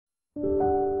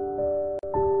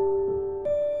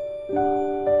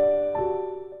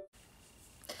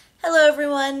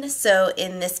So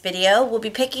in this video, we'll be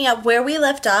picking up where we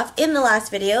left off in the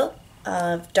last video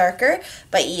of Darker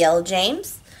by E.L.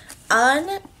 James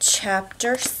on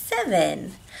chapter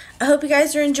 7. I hope you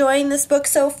guys are enjoying this book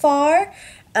so far.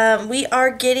 We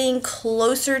are getting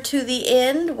closer to the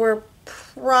end. We're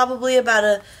probably about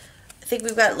I think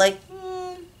we've got like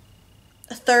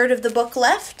a third of the book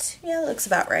left. Yeah, that looks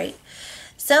about right.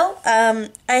 So, I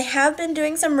have been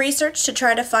doing some research to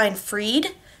try to find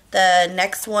Freed, the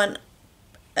next one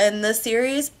in the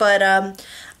series, but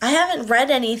I haven't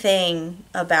read anything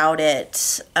about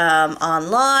it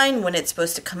online, when it's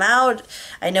supposed to come out.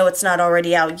 I know it's not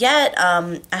already out yet.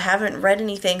 I haven't read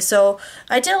anything, so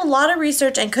I did a lot of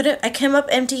research and I came up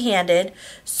empty-handed.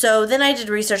 So then I did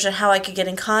research on how I could get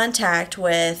in contact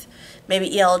with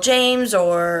maybe E.L. James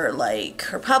or like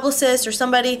her publicist or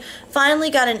somebody. Finally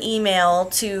got an email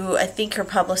to, I think, her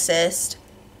publicist.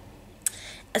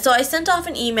 So I sent off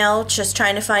an email just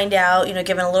trying to find out,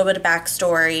 giving a little bit of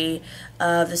backstory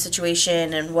of the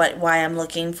situation and why I'm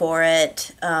looking for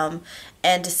it, and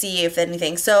to see if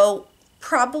anything. So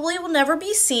probably will never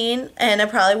be seen, and I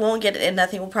probably won't get it, and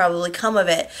nothing will probably come of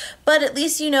it. But at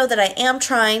least you know that I am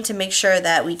trying to make sure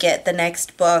that we get the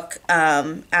next book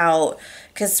out,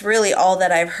 because really all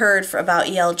that I've heard about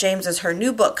E.L. James is her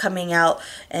new book coming out,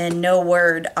 and no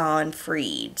word on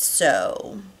Freed.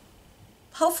 So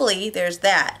hopefully there's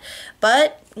that.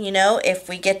 But, if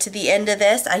we get to the end of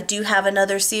this, I do have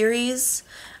another series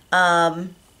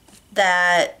that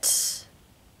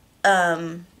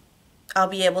I'll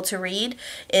be able to read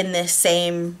in this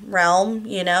same realm,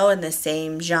 in the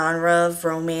same genre of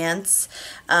romance.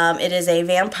 It is a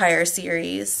vampire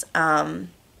series.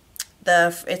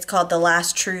 It's called The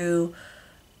Last True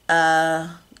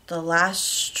Vampire,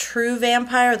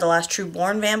 The Last True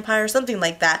Born Vampire, something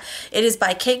like that. It is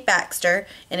by Kate Baxter,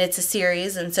 and it's a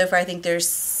series, and so far I think there's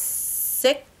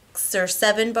 6 or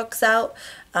 7 books out.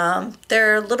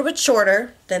 They're a little bit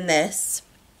shorter than this,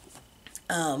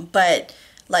 but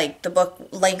like the book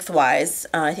lengthwise,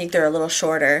 I think they're a little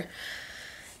shorter,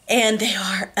 and they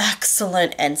are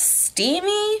excellent and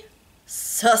steamy,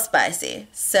 so spicy.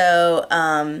 So,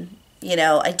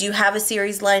 I do have a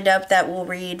series lined up that we'll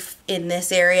read in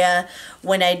this area.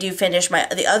 When I do finish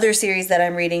the other series that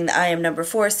I'm reading, the I Am Number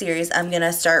 4 series, I'm going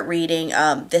to start reading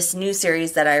this new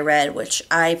series that I read, which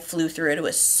I flew through it. It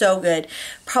was so good.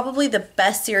 Probably the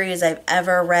best series I've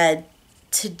ever read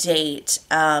to date.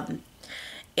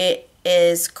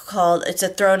 It's a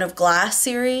Throne of Glass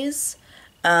series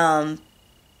by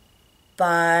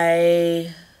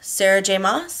Sarah J.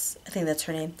 Maas. I think that's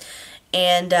her name.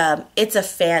 And it's a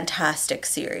fantastic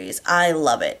series. I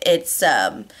love it. It's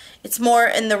more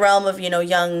in the realm of,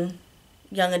 young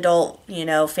adult,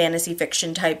 fantasy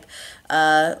fiction type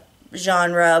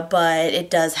genre, but it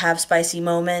does have spicy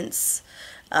moments.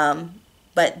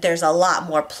 But there's a lot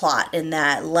more plot in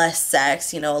that, less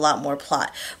sex, a lot more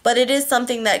plot. But it is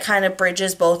something that kind of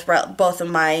bridges both of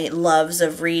my loves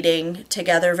of reading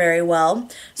together very well.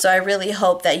 So I really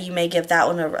hope that you may give that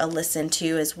one a listen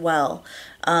to as well.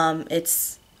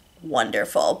 It's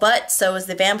wonderful. But so is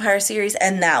the vampire series,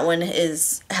 and that one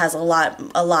has a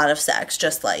lot of sex,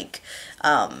 just like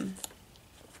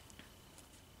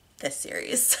this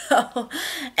series. So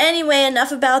anyway,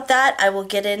 enough about that. I will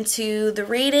get into the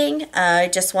reading. I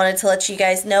just wanted to let you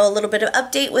guys know a little bit of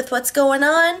update with what's going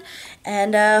on,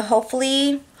 and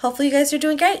hopefully you guys are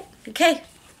doing great. Okay.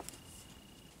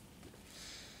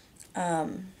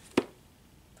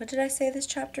 What did I say this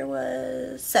chapter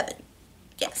was? 7.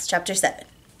 Yes, chapter 7.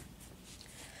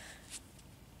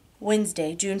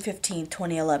 Wednesday, June 15th,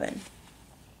 2011.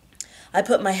 I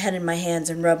put my head in my hands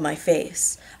and rubbed my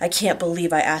face. I can't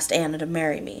believe I asked Anna to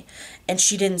marry me. And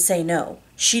she didn't say no.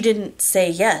 She didn't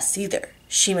say yes either.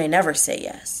 She may never say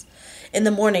yes. In the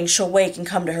morning, she'll wake and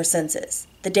come to her senses.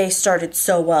 The day started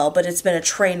so well, but it's been a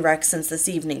train wreck since this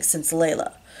evening, since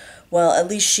Layla. Well, at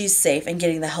least she's safe and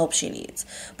getting the help she needs.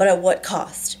 But at what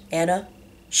cost? Anna?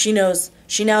 She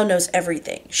now knows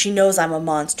everything. She knows I'm a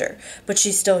monster, but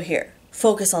she's still here.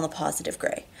 Focus on the positive,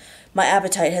 Gray. My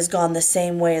appetite has gone the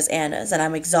same way as Anna's, and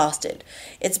I'm exhausted.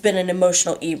 It's been an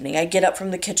emotional evening. I get up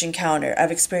from the kitchen counter.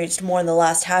 I've experienced more in the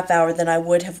last half hour than I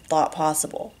would have thought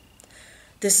possible.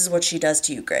 This is what she does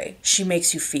to you, Gray. She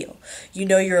makes you feel. You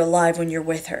know you're alive when you're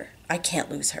with her. I can't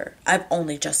lose her. I've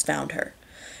only just found her.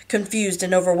 Confused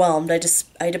and overwhelmed,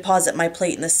 I deposit my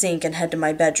plate in the sink and head to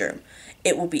my bedroom.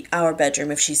 It will be our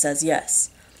bedroom if she says yes.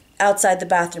 Outside the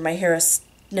bathroom, I hear a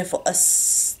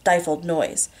stifled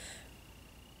noise.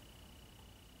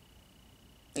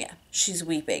 Yeah, she's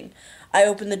weeping. I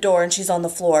open the door and she's on the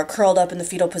floor, curled up in the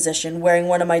fetal position, wearing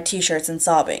one of my t-shirts and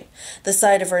sobbing. The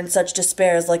sight of her in such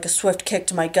despair is like a swift kick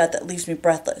to my gut that leaves me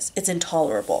breathless. It's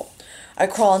intolerable. I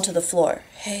crawl onto the floor.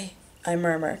 "Hey," I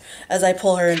murmur, as I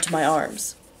pull her into my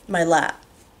arms. My lap.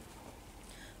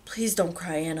 "Please don't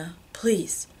cry, Anna.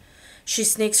 Please." She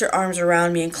snakes her arms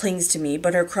around me and clings to me,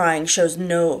 but her crying shows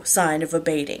no sign of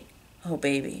abating. Oh,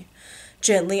 baby.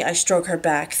 Gently, I stroke her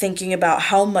back, thinking about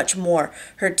how much more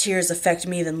her tears affect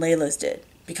me than Layla's did,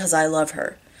 because I love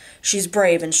her. She's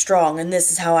brave and strong, and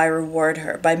this is how I reward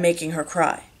her, by making her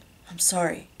cry. "I'm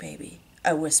sorry, baby,"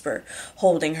 I whisper,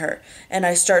 holding her, and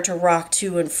I start to rock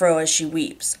to and fro as she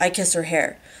weeps. I kiss her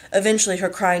hair. Eventually her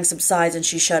crying subsides and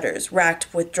she shudders,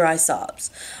 racked with dry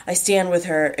sobs. I stand with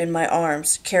her in my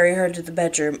arms, carry her to the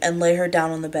bedroom, and lay her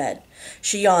down on the bed.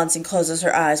 She yawns and closes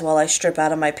her eyes while I strip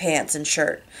out of my pants and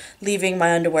shirt. Leaving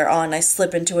my underwear on, I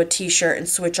slip into a t-shirt and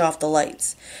switch off the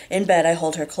lights. In bed, I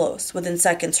hold her close. Within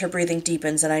seconds, her breathing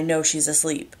deepens and I know she's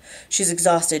asleep. She's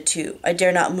exhausted too. I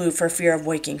dare not move for fear of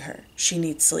waking her. She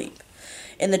needs sleep.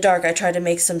 In the dark, I try to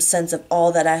make some sense of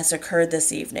all that has occurred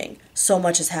this evening. So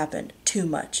much has happened. Too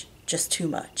much. Just too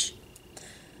much.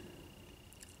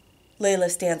 Layla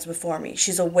stands before me.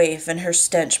 She's a waif, and her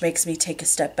stench makes me take a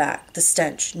step back. The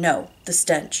stench. No, the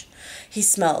stench. He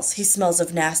smells. He smells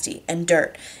of nasty and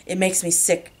dirt. It makes me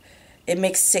sick. It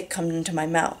makes sick come into my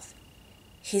mouth.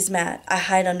 He's mad. I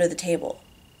hide under the table.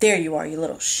 "There you are, you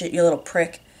little shit, you little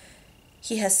prick."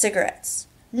 He has cigarettes.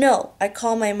 No, I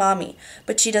call my mommy,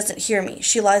 but she doesn't hear me.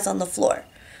 She lies on the floor.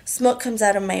 Smoke comes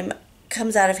out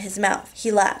of his mouth.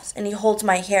 He laughs, and he holds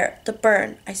my hair. The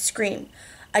burn. I scream.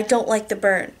 I don't like the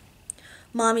burn.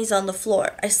 Mommy's on the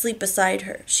floor. I sleep beside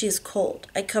her. She is cold.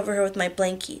 I cover her with my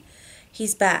blankie.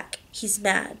 He's back. He's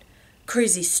mad.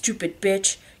 "Crazy, stupid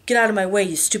bitch. Get out of my way,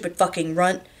 you stupid fucking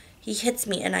runt." He hits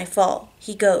me and I fall.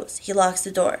 He goes. He locks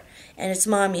the door. And it's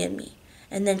Mommy and me.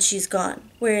 And then she's gone.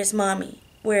 Where is Mommy?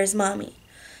 Where is Mommy?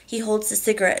 He holds the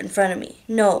cigarette in front of me.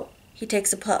 No. He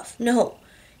takes a puff. No.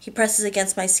 He presses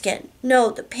against my skin. No.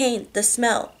 The pain. The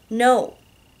smell. No.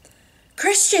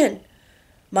 "Christian!"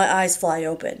 My eyes fly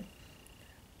open.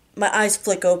 My eyes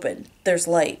flick open. There's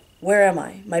light. Where am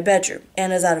I? My bedroom.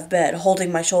 Anna's out of bed,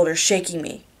 holding my shoulders, shaking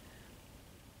me.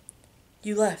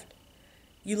 "You left.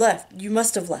 You left. You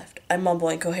must have left," I mumble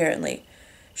incoherently.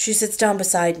 She sits down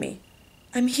beside me.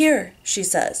 "I'm here," she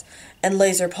says, and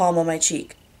lays her palm on my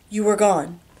cheek. "You were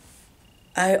gone."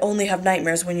 "I only have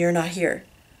nightmares when you're not here."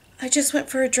 "I just went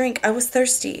for a drink. I was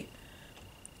thirsty."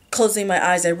 Closing my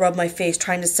eyes, I rub my face,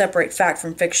 trying to separate fact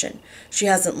from fiction. She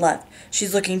hasn't left.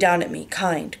 She's looking down at me.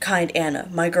 Kind Anna,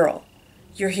 my girl.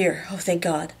 "You're here. Oh, thank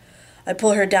God." I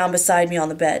pull her down beside me on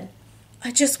the bed.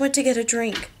 "I just went to get a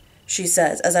drink," she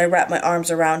says, as I wrap my arms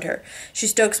around her. She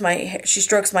strokes my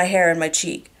hair and my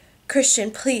cheek.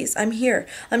 "Christian, please, I'm here.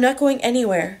 I'm not going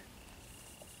anywhere."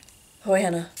 Oh,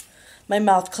 Anna. My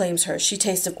mouth claims her. She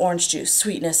tastes of orange juice,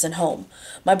 sweetness, and home.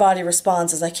 My body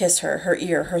responds as I kiss her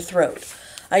ear, her throat.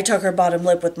 I tug her bottom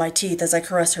lip with my teeth as I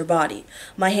caress her body,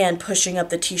 my hand pushing up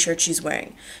the t-shirt she's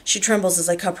wearing. She trembles as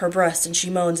I cup her breast, and she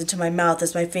moans into my mouth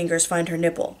as my fingers find her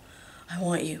nipple. "I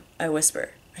want you," I whisper.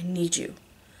 "I need you."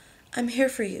 "I'm here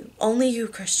for you. Only you,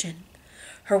 Christian."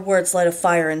 Her words light a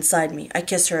fire inside me. I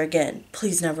kiss her again.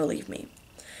 "Please never leave me."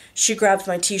 She grabs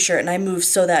my t-shirt and I move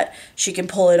so that she can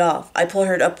pull it off. I pull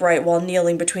her upright while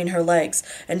kneeling between her legs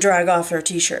and drag off her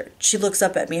t-shirt. She looks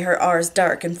up at me, her eyes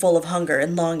dark and full of hunger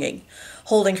and longing.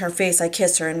 Holding her face, I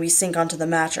kiss her and we sink onto the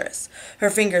mattress. Her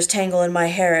fingers tangle in my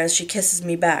hair as she kisses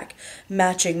me back,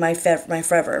 matching my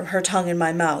fervor, her tongue in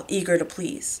my mouth, eager to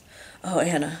please. Oh,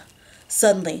 Anna.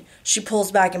 Suddenly, she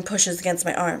pulls back and pushes against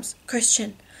my arms.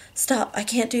 "Christian, stop. I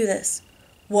can't do this."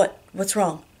 What's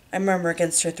wrong?" I murmur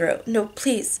against her throat. "No,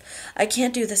 please. I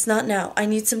can't do this. Not now. I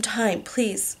need some time.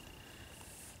 Please."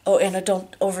 "Oh, Anna,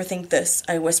 don't overthink this,"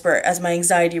 I whisper as my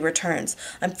anxiety returns.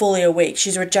 I'm fully awake.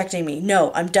 She's rejecting me.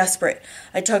 No, I'm desperate.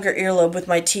 I tug her earlobe with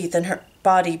my teeth and her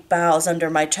body bows under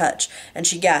my touch, and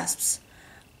she gasps.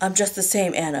 "I'm just the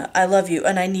same, Anna. I love you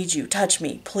and I need you. Touch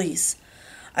me, please."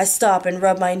 I stop and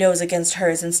rub my nose against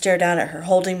hers and stare down at her,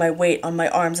 holding my weight on my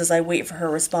arms as I wait for her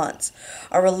response.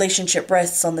 Our relationship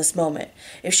rests on this moment.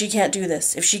 If she can't do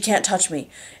this, if she can't touch me,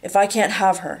 if I can't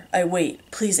have her, I wait.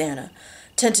 Please, Anna.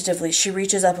 Tentatively, she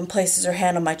reaches up and places her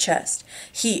hand on my chest.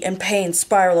 Heat and pain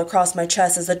spiral across my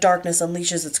chest as the darkness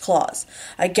unleashes its claws.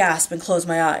 I gasp and close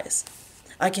my eyes.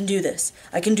 I can do this.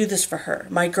 I can do this for her,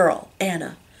 my girl,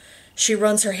 Anna. She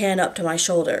runs her hand up to my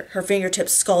shoulder, her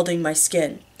fingertips scalding my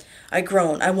skin. I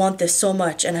groan. I want this so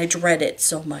much, and I dread it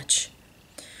so much.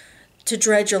 To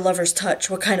dread your lover's touch,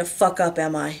 what kind of fuck-up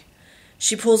am I?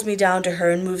 She pulls me down to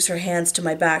her and moves her hands to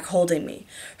my back, holding me,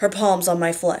 her palms on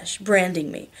my flesh,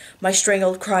 branding me. My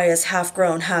strangled cry is half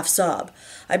groan, half sob.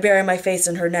 I bury my face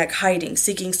in her neck, hiding,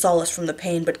 seeking solace from the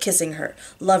pain, but kissing her,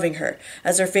 loving her,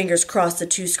 as her fingers cross the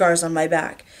 2 scars on my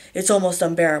back. It's almost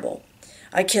unbearable.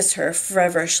 I kiss her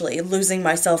feverishly, losing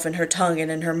myself in her tongue and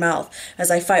in her mouth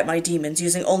as I fight my demons,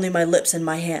 using only my lips and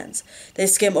my hands. They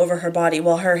skim over her body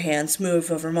while her hands move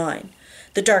over mine.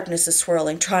 The darkness is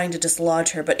swirling, trying to dislodge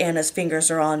her, but Anna's fingers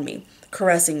are on me,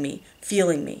 caressing me,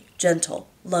 feeling me, gentle,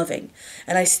 loving,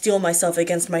 and I steel myself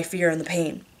against my fear and the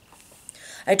pain.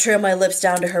 I trail my lips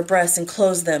down to her breasts and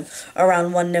close them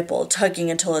around one nipple,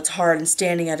 tugging until it's hard and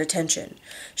standing at attention.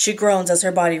 She groans as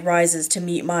her body rises to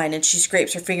meet mine, and she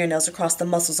scrapes her fingernails across the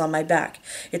muscles on my back.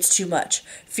 It's too much.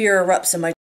 Fear erupts in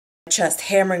my chest,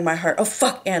 hammering my heart. Oh,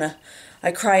 fuck, Anna!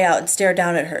 I cry out and stare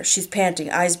down at her. She's panting,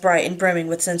 eyes bright and brimming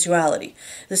with sensuality.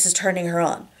 This is turning her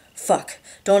on. Fuck.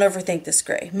 Don't overthink this,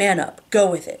 Gray. Man up. Go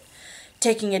with it.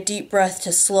 Taking a deep breath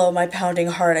to slow my pounding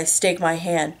heart, I skate my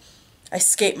hand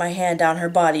down her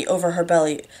body, over her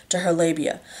belly, to her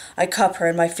labia. I cup her,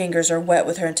 and my fingers are wet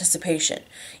with her anticipation.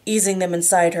 Easing them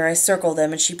inside her, I circle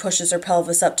them, and she pushes her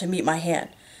pelvis up to meet my hand.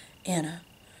 Anna.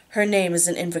 Her name is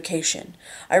an invocation.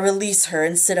 I release her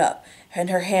and sit up, and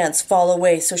her hands fall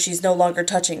away so she's no longer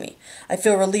touching me. I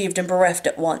feel relieved and bereft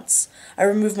at once. I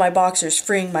remove my boxers,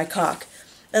 freeing my cock,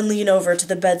 and lean over to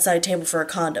the bedside table for a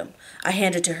condom. I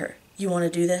hand it to her. You want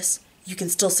to do this? You can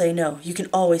still say no. You can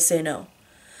always say no.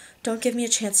 Don't give me a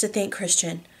chance to think,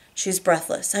 Christian. She's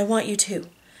breathless. I want you to.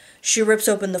 She rips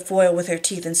open the foil with her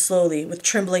teeth and slowly, with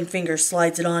trembling fingers,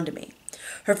 slides it onto me.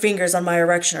 Her fingers on my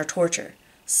erection are torture.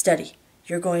 Steady.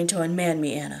 You're going to unman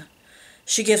me, Anna.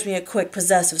 She gives me a quick,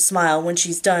 possessive smile. When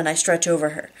she's done, I stretch over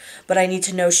her. But I need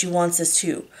to know she wants this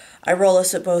too. I roll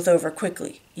us both over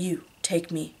quickly. You,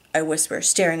 take me, I whisper,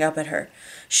 staring up at her.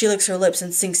 She licks her lips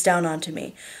and sinks down onto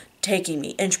me, taking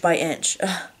me inch by inch.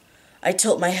 Ugh. I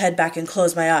tilt my head back and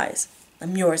close my eyes.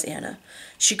 I'm yours, Anna.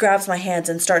 She grabs my hands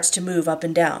and starts to move up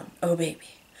and down. Oh, baby.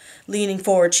 Leaning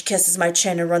forward, she kisses my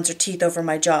chin and runs her teeth over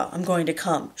my jaw. I'm going to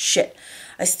come. Shit.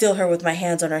 I steal her with my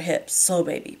hands on her hips. Slow,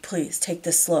 baby. Please, take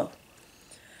this slow.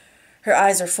 Her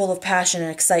eyes are full of passion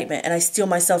and excitement, and I steel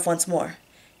myself once more.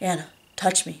 Anna,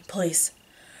 touch me, please.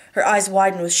 Her eyes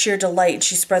widen with sheer delight, and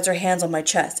she spreads her hands on my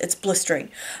chest. It's blistering.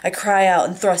 I cry out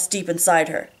and thrust deep inside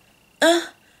her.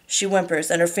 She whimpers,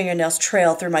 and her fingernails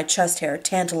trail through my chest hair,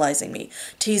 tantalizing me,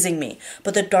 teasing me,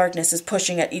 but the darkness is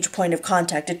pushing at each point of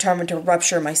contact, determined to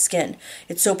rupture my skin.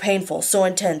 It's so painful, so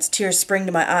intense, tears spring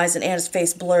to my eyes, and Anna's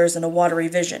face blurs in a watery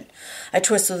vision. I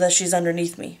twist so that she's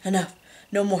underneath me. Enough.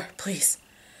 No more, please.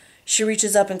 She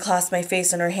reaches up and clasps my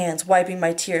face in her hands, wiping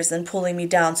my tears, then pulling me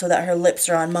down so that her lips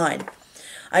are on mine.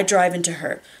 I drive into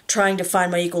her, trying to find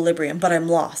my equilibrium, but I'm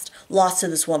lost. Lost to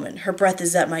this woman. Her breath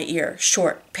is at my ear,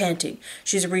 short, panting.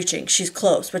 She's reaching, she's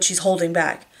close, but she's holding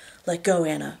back. Let go,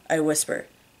 Anna, I whisper.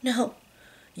 No.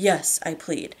 Yes, I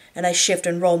plead, and I shift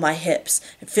and roll my hips,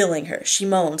 filling her. She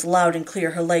moans, loud and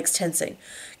clear, her legs tensing.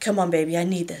 Come on, baby, I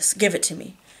need this. Give it to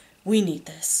me. We need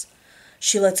this.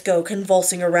 She lets go,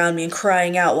 convulsing around me and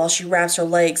crying out while she wraps her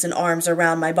legs and arms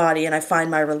around my body, and I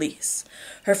find my release.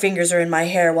 Her fingers are in my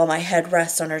hair while my head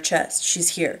rests on her chest. She's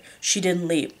here. She didn't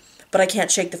leave. But I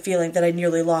can't shake the feeling that I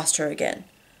nearly lost her again.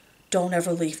 Don't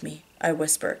ever leave me, I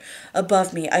whisper.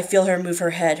 Above me, I feel her move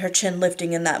her head, her chin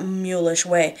lifting in that mulish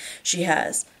way she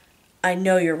has. I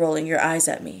know you're rolling your eyes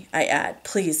at me, I add,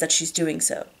 pleased that she's doing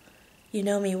so. You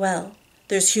know me well.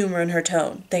 There's humor in her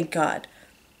tone, thank God.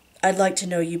 I'd like to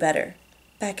know you better.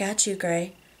 Back at you,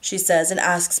 Gray, she says, and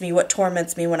asks me what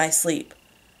torments me when I sleep.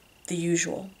 The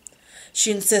usual.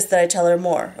 She insists that I tell her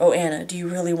more. Oh, Anna, do you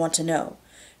really want to know?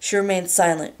 She remains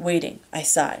silent, waiting. I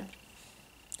sigh.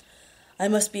 I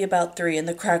must be about 3, and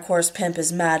the crack horse pimp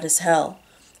is mad as hell.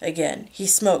 Again, he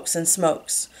smokes and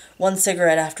smokes, one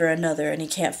cigarette after another, and he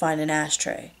can't find an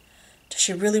ashtray. Does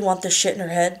she really want this shit in her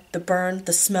head? The burn,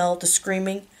 the smell, the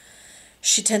screaming?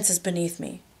 She tenses beneath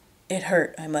me. It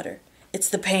hurt, I mutter. It's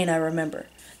the pain I remember.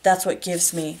 That's what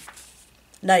gives me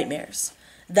nightmares.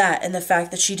 That and the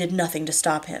fact that she did nothing to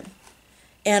stop him.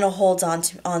 Anna's hold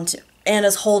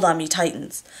on me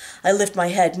tightens. I lift my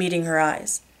head, meeting her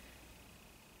eyes.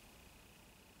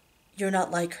 You're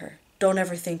not like her. Don't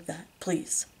ever think that,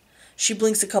 please. She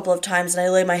blinks a couple of times, and I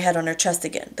lay my head on her chest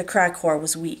again. The crack whore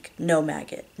was weak. No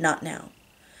maggot. Not now.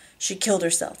 She killed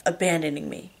herself, abandoning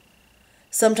me.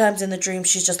 Sometimes in the dream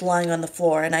she's just lying on the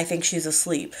floor, and I think she's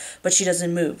asleep, but she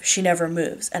doesn't move. She never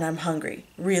moves, and I'm hungry.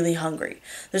 Really hungry.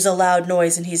 There's a loud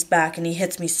noise, and he's back, and he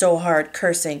hits me so hard,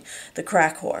 cursing, the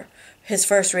crack whore. His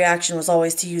first reaction was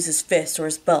always to use his fist or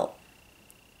his belt.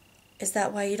 Is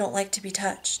that why you don't like to be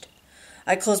touched?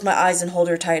 I close my eyes and hold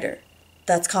her tighter.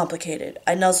 That's complicated.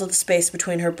 I nuzzle the space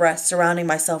between her breasts, surrounding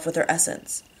myself with her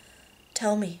essence.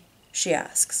 Tell me, she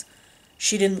asks.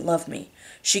 She didn't love me.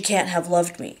 She can't have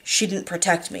loved me. She didn't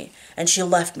protect me, and she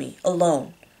left me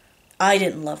alone. I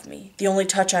didn't love me. The only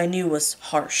touch I knew was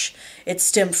harsh. It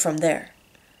stemmed from there.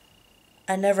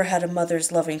 I never had a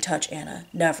mother's loving touch, Anna.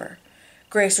 Never.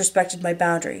 Grace respected my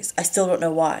boundaries. I still don't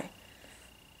know why.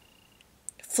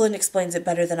 Flynn explains it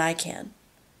better than I can.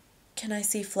 Can I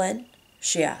see Flynn?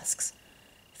 She asks.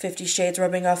 50 Shades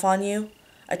rubbing off on you?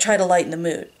 I try to lighten the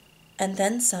mood. And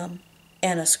then some.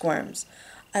 Anna squirms.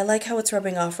 I like how it's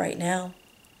rubbing off right now.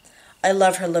 I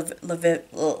love her levity.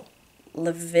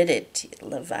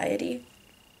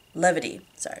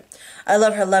 I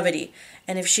love her levity,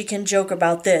 and if she can joke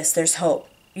about this, there's hope.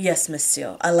 Yes, Miss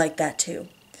Steele, I like that too.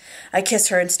 I kiss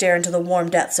her and stare into the warm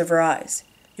depths of her eyes.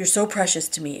 You're so precious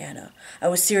to me, Anna. I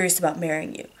was serious about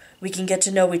marrying you. We can get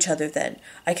to know each other then.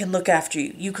 I can look after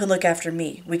you. You can look after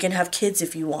me. We can have kids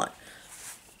if you want.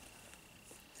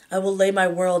 I will lay my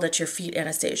world at your feet,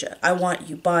 Anastasia. I want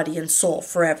you, body and soul,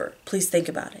 forever. Please think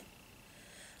about it.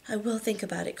 I will think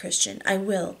about it, Christian. I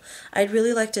will. I'd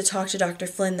really like to talk to Dr.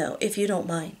 Flynn, though, if you don't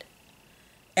mind.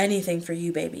 Anything for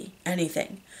you, baby.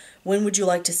 Anything. When would you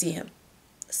like to see him?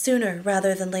 Sooner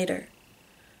rather than later.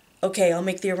 Okay, I'll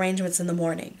make the arrangements in the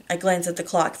morning. I glance at the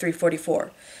clock,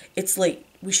 3:44. It's late.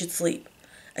 We should sleep.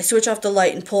 I switch off the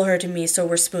light and pull her to me so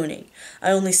we're spooning.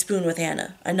 I only spoon with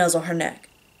Anna. I nuzzle her neck.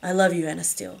 I love you, Anna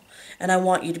Steele, and I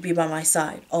want you to be by my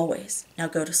side, always. Now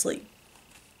go to sleep.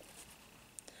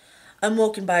 I'm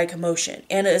woken by a commotion.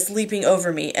 Anna is leaping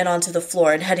over me and onto the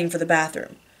floor and heading for the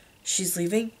bathroom. She's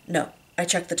leaving? No. I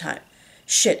check the time.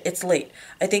 Shit, it's late.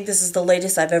 I think this is the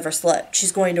latest I've ever slept.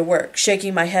 She's going to work.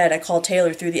 Shaking my head, I call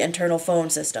Taylor through the internal phone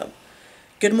system.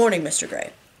 Good morning, Mr.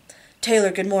 Gray.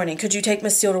 Taylor, good morning. Could you take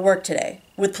Miss Steele to work today?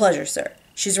 With pleasure, sir.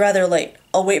 She's rather late.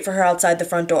 I'll wait for her outside the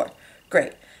front door.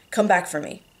 Great. Come back for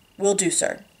me. Will do,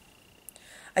 sir.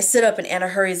 I sit up and Anna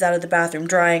hurries out of the bathroom,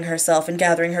 drying herself and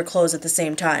gathering her clothes at the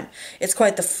same time. It's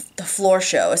quite the floor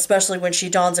show, especially when she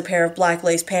dons a pair of black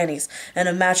lace panties and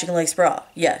a matching lace bra.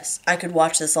 Yes, I could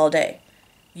watch this all day.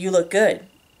 You look good.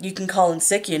 You can call in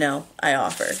sick, you know, I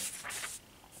offer.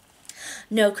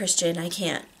 No, Christian, I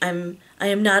can't. I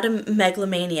am not a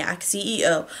megalomaniac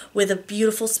CEO with a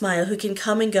beautiful smile who can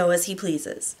come and go as he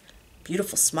pleases.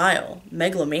 Beautiful smile?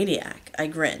 Megalomaniac? I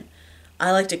grin.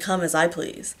 I like to come as I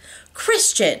please.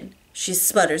 Christian! She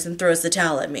sputters and throws the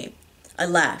towel at me. I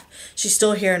laugh. She's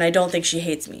still here and I don't think she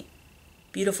hates me.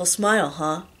 Beautiful smile,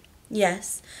 huh?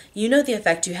 Yes. You know the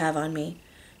effect you have on me.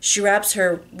 She wraps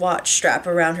her watch strap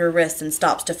around her wrist and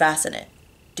stops to fasten it.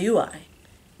 Do I?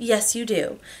 Yes, you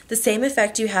do. The same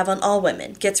effect you have on all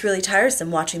women. Gets really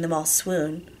tiresome watching them all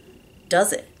swoon.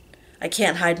 Does it? I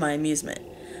can't hide my amusement.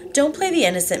 Don't play the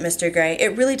innocent, Mr. Gray.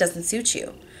 It really doesn't suit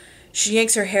you. She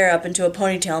yanks her hair up into a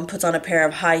ponytail and puts on a pair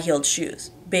of high-heeled shoes.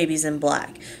 Babies in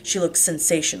black. She looks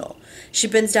sensational. She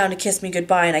bends down to kiss me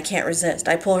goodbye and I can't resist.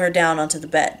 I pull her down onto the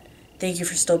bed. Thank you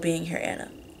for still being here, Anna.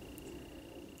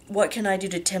 What can I do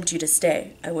to tempt you to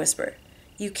stay? I whisper.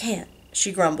 You can't,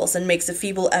 she grumbles and makes a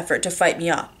feeble effort to fight me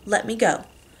off. Let me go.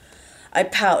 I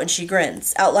pout and she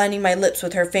grins. Outlining my lips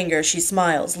with her fingers, she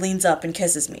smiles, leans up and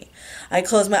kisses me. I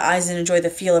close my eyes and enjoy the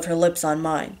feel of her lips on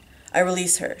mine. I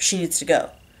release her. She needs to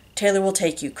go. Taylor will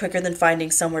take you, quicker than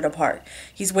finding somewhere to park.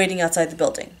 He's waiting outside the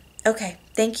building. Okay,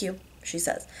 thank you, she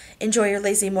says. Enjoy your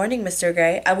lazy morning, Mr.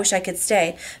 Gray. I wish I could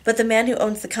stay, but the man who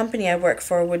owns the company I work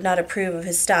for would not approve of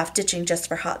his staff ditching just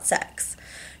for hot sex.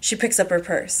 She picks up her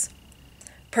purse.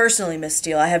 Personally, Miss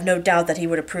Steele, I have no doubt that he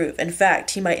would approve. In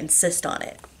fact, he might insist on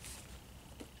it.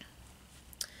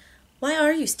 Why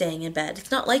are you staying in bed?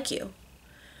 It's not like you.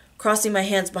 Crossing my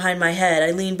hands behind my head,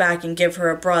 I lean back and give her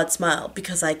a broad smile.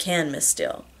 Because I can, Miss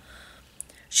Steele.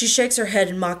 She shakes her head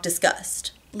in mock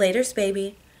disgust. Laters,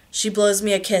 baby. She blows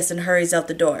me a kiss and hurries out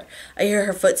the door. I hear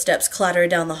her footsteps clatter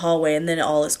down the hallway and then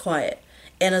all is quiet.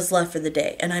 Anna's left for the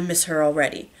day, and I miss her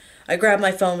already. I grab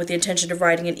my phone with the intention of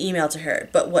writing an email to her,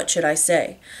 but what should I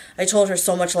say? I told her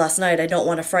so much last night I don't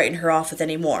want to frighten her off with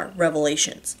any more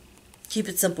revelations. Keep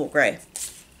it simple, Gray.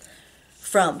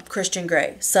 From Christian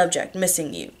Gray. Subject,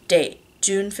 missing you. Date,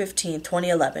 June 15,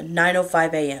 2011,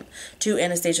 9:05 a.m. To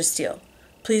Anastasia Steele.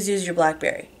 Please use your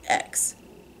BlackBerry. X.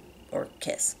 Or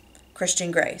kiss.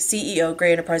 Christian Gray, CEO,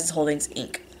 Gray Enterprises Holdings,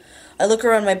 Inc. I look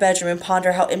around my bedroom and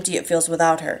ponder how empty it feels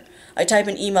without her. I type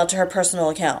an email to her personal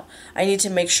account. I need to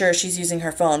make sure she's using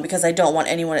her phone because I don't want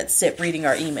anyone at SIP reading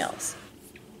our emails.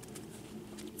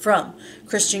 From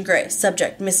Christian Gray.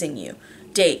 Subject, missing you.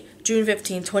 Date, June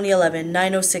 15, 2011,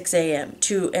 9:06 a.m.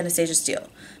 To Anastasia Steele.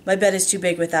 My bed is too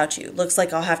big without you. Looks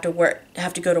like I'll have to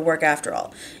go to work after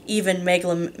all. Even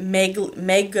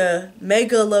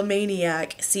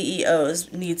megalomaniac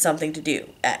CEOs need something to do.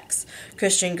 X.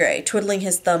 Christian Grey, twiddling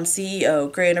his thumb,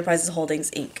 CEO, Grey Enterprises Holdings,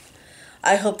 Inc.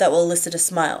 I hope that will elicit a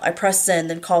smile. I press send,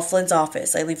 then call Flynn's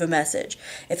office. I leave a message.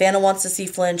 If Anna wants to see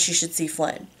Flynn, she should see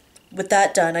Flynn. With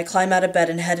that done, I climb out of bed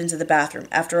and head into the bathroom.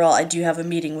 After all, I do have a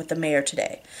meeting with the mayor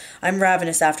today. I'm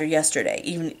ravenous after yesterday,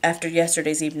 even after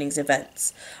yesterday's evening's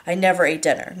events. I never ate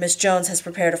dinner. Miss Jones has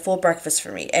prepared a full breakfast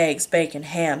for me. Eggs, bacon,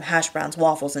 ham, hash browns,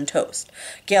 waffles, and toast.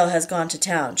 Gail has gone to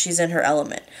town. She's in her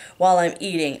element. While I'm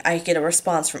eating, I get a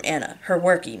response from Anna, her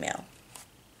work email.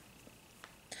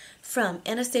 From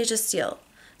Anastasia Steele.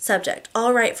 Subject,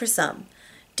 all right for some.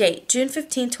 Date, June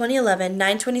 15, 2011,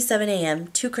 9:27 a.m.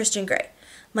 To Christian Grey.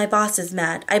 My boss is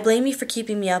mad. I blame you for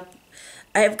keeping me up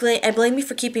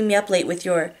late with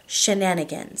your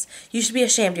shenanigans. You should be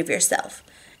ashamed of yourself.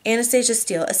 Anastasia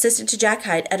Steele, assistant to Jack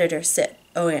Hyde, editor, Sit.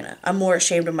 Oh, Anna, I'm more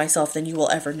ashamed of myself than you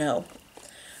will ever know.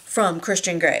 From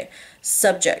Christian Grey.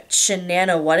 Subject,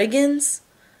 shenanigans?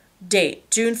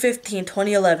 Date, June 15,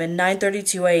 2011,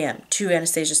 9:32 a.m. To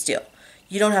Anastasia Steele.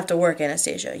 You don't have to work,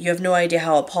 Anastasia. You have no idea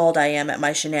how appalled I am at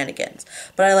my shenanigans.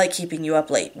 But I like keeping you up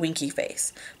late, winky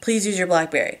face. Please use your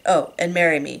BlackBerry. Oh, and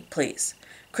marry me, please.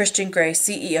 Christian Grey,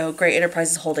 CEO, Grey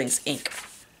Enterprises Holdings, Inc.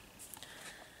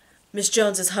 Miss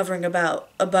Jones is hovering about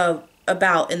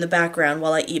in the background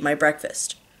while I eat my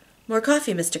breakfast. More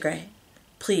coffee, Mr. Grey.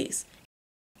 Please.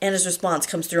 Anna's response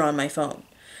comes through on my phone.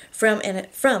 From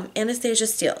Anastasia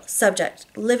Steele. Subject,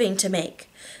 living to make.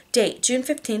 Date, June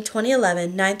 15,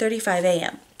 2011, 9:35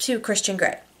 a.m. To Christian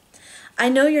Grey. I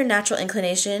know your natural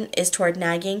inclination is toward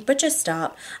nagging, but just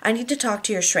stop. I need to talk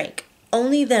to your shrink.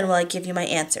 Only then will I give you my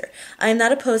answer. I am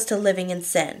not opposed to living in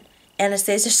sin.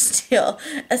 Anastasia Steele,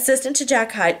 assistant to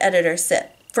Jack Hyde, editor,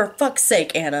 Sit. For fuck's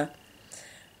sake, Anna.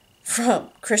 From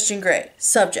Christian Grey.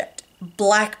 Subject,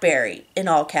 BlackBerry, in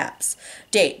all caps.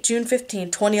 Date, June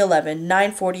 15, 2011,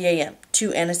 9:40 a.m.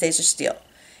 To Anastasia Steele.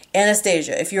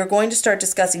 Anastasia, if you are going to start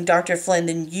discussing Dr. Flynn,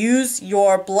 then use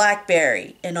your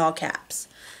BlackBerry, in all caps.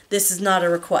 This is not a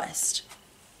request.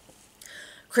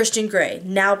 Christian Grey,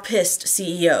 now pissed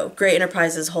CEO, Grey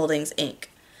Enterprises Holdings, Inc.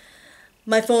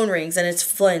 My phone rings and it's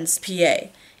Flynn's PA.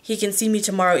 He can see me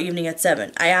tomorrow evening at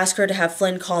 7. I ask her to have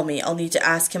Flynn call me. I'll need to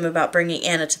ask him about bringing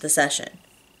Anna to the session.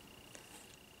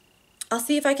 I'll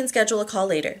see if I can schedule a call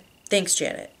later. Thanks,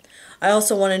 Janet. I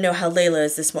also want to know how Layla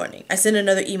is this morning. I sent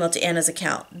another email to Anna's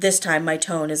account. This time my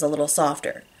tone is a little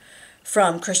softer.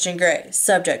 From Christian Grey.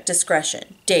 Subject,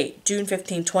 Discretion. Date, June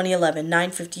 15, 2011,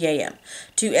 9:50 a.m.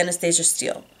 To Anastasia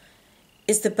Steele.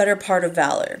 Is the better part of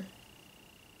valor.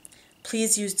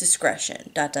 Please use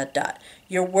discretion, ...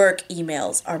 Your work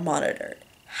emails are monitored.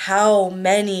 How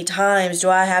many times do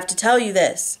I have to tell you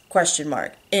this? ?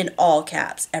 In all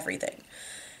caps, everything.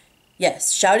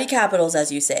 Yes, shouty capitals,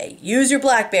 as you say. Use your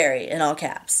BlackBerry, in all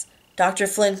caps. Dr.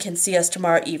 Flynn can see us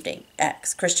tomorrow evening.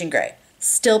 X. Christian Grey.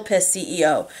 Still pissed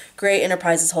CEO. Grey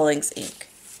Enterprises Holdings, Inc.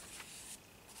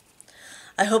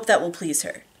 I hope that will please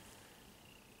her.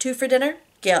 2 for dinner?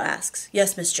 Gail asks.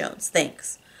 Yes, Miss Jones,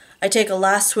 thanks. I take a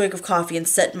last swig of coffee and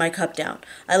set my cup down.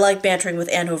 I like bantering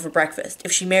with Anne over breakfast.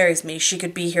 If she marries me, she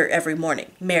could be here every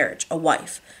morning. Marriage, a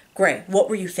wife. Grey, what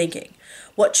were you thinking?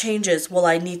 What changes will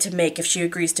I need to make if she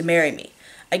agrees to marry me?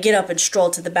 I get up and stroll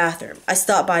to the bathroom. I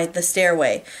stop by the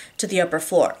stairway to the upper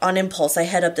floor. On impulse, I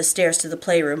head up the stairs to the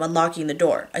playroom, unlocking the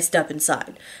door. I step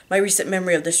inside. My recent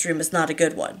memory of this room is not a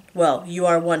good one. Well, you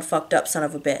are one fucked up son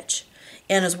of a bitch.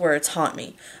 Anna's words haunt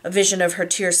me. A vision of her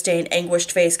tear-stained,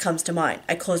 anguished face comes to mind.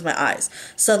 I close my eyes.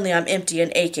 Suddenly I'm empty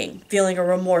and aching, feeling a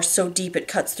remorse so deep it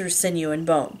cuts through sinew and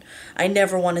bone. I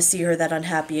never want to see her that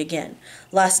unhappy again.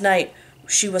 Last night,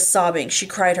 she was sobbing. She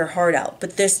cried her heart out,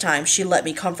 but this time she let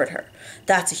me comfort her.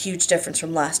 That's a huge difference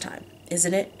from last time,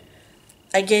 isn't it?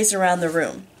 I gaze around the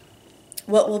room.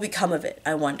 What will become of it,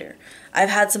 I wonder. I've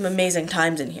had some amazing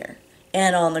times in here.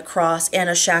 Anna on the cross,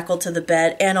 Anna shackled to the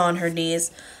bed, Anna on her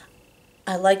knees.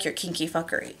 I like your kinky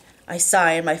fuckery. I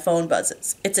sigh and my phone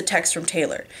buzzes. It's a text from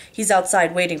Taylor. He's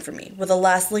outside waiting for me, with a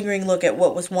last lingering look at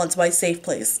what was once my safe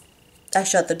place. I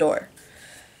shut the door.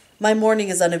 My morning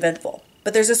is uneventful,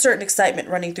 but there's a certain excitement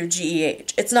running through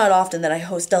GEH. It's not often that I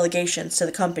host delegations to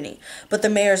the company, but the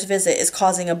mayor's visit is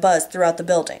causing a buzz throughout the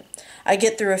building. I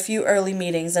get through a few early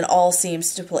meetings and all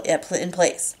seems in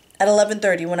place. At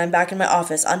 11:30, when I'm back in my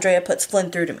office, Andrea puts Flynn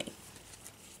through to me.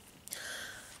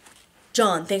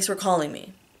 John, thanks for calling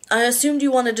me. I assumed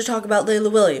you wanted to talk about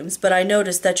Layla Williams, but I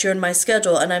noticed that you're in my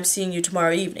schedule and I'm seeing you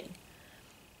tomorrow evening.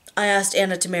 I asked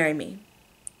Anna to marry me.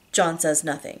 John says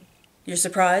nothing. You're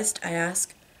surprised? I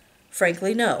ask.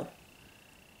 Frankly, no.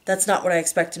 That's not what I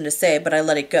expect him to say, but I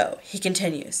let it go. He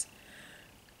continues.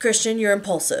 Christian, you're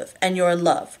impulsive, and you're in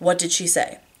love. What did she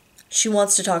say? She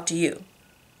wants to talk to you.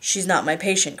 She's not my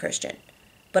patient, Christian.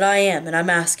 But I am, and I'm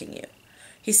asking you.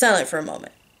 He's silent for a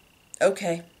moment.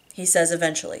 Okay, he says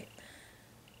eventually.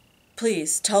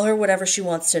 Please, tell her whatever she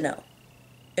wants to know.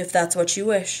 If that's what you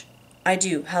wish. I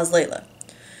do. How's Layla?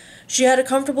 She had a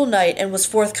comfortable night and was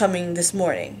forthcoming this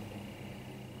morning.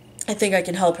 I think I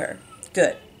can help her.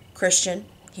 Good. Christian,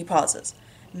 he pauses.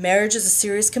 Marriage is a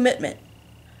serious commitment.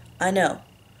 I know.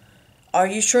 Are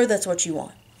you sure that's what you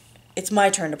want? It's my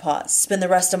turn to pause. Spend the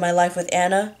rest of my life with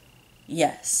Anna?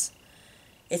 Yes.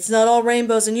 It's not all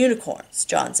rainbows and unicorns,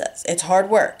 John says. It's hard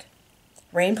work.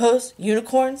 Rainbows?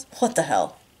 Unicorns? What the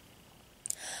hell?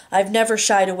 I've never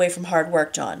shied away from hard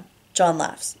work, John. John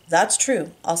laughs. That's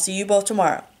true. I'll see you both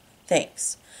tomorrow.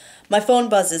 Thanks. My phone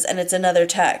buzzes and it's another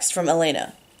text from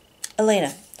Elena.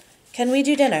 Elena, can we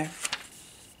do dinner?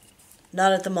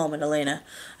 Not at the moment, Elena.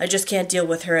 I just can't deal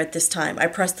with her at this time. I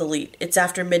press delete. It's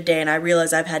after midday and I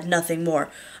realize I've heard nothing more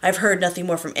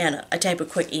from Anna. I type a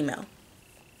quick email.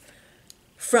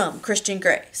 From Christian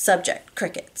Grey. Subject,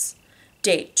 crickets.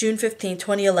 Date, June 15,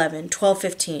 2011,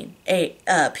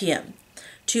 12:15 p.m.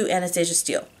 To Anastasia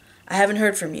Steele. I haven't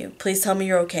heard from you. Please tell me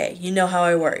you're okay. You know how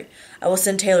I worry. I will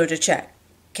send Taylor to check.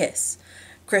 Kiss.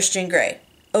 Christian Grey.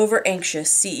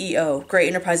 Over-anxious CEO, Grey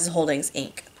Enterprises Holdings,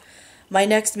 Inc. My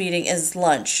next meeting is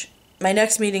lunch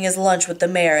with the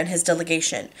mayor and his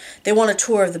delegation. They want a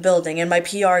tour of the building, and my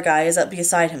PR guy is up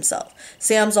beside himself.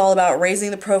 Sam's all about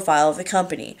raising the profile of the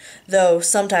company, though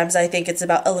sometimes I think it's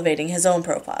about elevating his own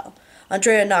profile.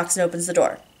 Andrea knocks and opens the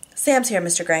door. Sam's here,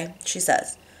 Mr. Grey, she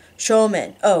says. Show him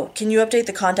in. Oh, can you update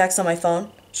the contacts on my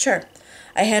phone? Sure.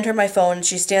 I hand her my phone, and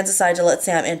she stands aside to let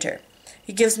Sam enter.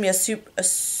 He gives me a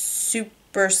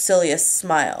supercilious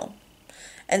smile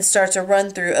and starts a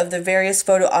run-through of the various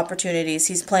photo opportunities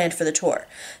he's planned for the tour.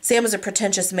 Sam is a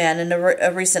pretentious man and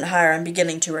a recent hire I'm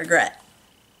beginning to regret.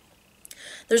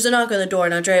 There's a knock on the door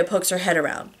and Andrea pokes her head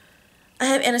around. I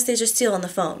have Anastasia Steele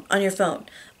on your phone,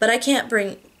 but I can't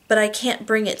bring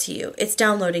it to you. It's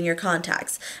downloading your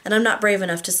contacts, and I'm not brave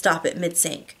enough to stop it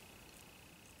mid-sync.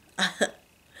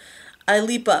 I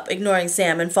leap up, ignoring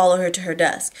Sam, and follow her to her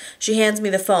desk. She hands me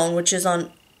the phone, which is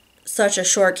on such a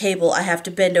short cable I have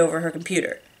to bend over her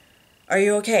computer. Are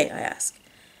you okay? I ask.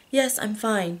 Yes, I'm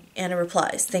fine, Anna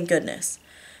replies. Thank goodness.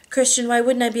 Christian, why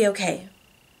wouldn't I be okay?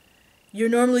 You're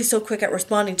normally so quick at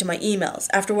responding to my emails.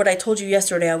 After what I told you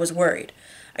yesterday, I was worried.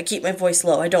 I keep my voice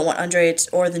low. I don't want Andrea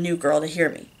or the new girl to hear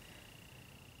me.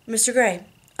 Mr. Grey.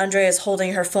 Andrea is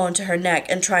holding her phone to her neck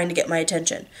and trying to get my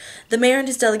attention. The mayor and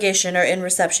his delegation are in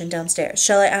reception downstairs.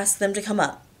 Shall I ask them to come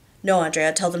up? No,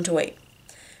 Andrea, tell them to wait.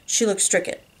 She looks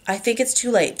stricken. I think it's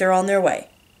too late. They're on their way.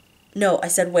 No, I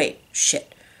said wait.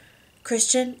 Shit.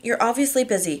 Christian, you're obviously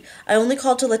busy. I only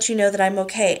called to let you know that I'm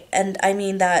okay, and I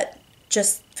mean that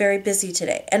just very busy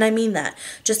today.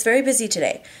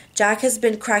 Jack has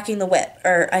been cracking the whip,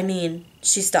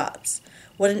 she stops.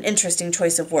 What an interesting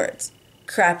choice of words.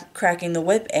 Cracking the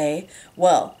whip, eh?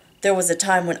 Well, there was a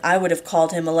time when I would have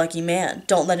called him a lucky man.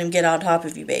 Don't let him get on top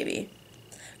of you, baby.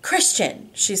 Christian,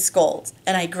 she scolds,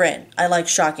 and I grin. I like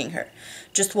shocking her.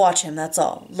 Just watch him, that's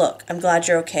all. Look, I'm glad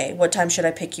you're okay. What time should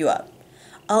I pick you up?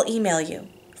 I'll email you.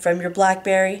 From your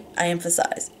BlackBerry, I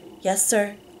emphasize. Yes,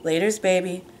 sir. Laters,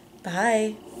 baby.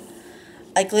 Bye.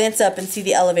 I glance up and see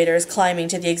the elevator is climbing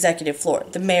to the executive floor.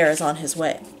 The mayor is on his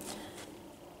way.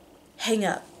 Hang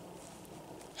up.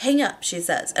 Hang up, she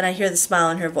says, and I hear the smile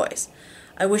in her voice.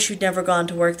 I wish you'd never gone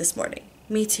to work this morning.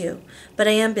 Me too. But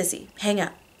I am busy. Hang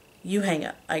up. You hang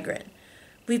up, I grin.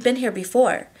 We've been here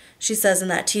before, she says in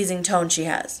that teasing tone she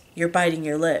has. You're biting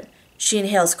your lip. She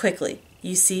inhales quickly.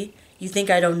 You see? You think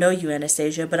I don't know you,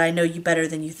 Anastasia, but I know you better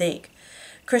than you think.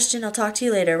 Christian, I'll talk to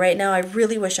you later. Right now, I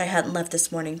really wish I hadn't left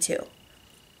this morning, too.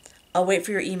 I'll wait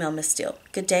for your email, Miss Steele.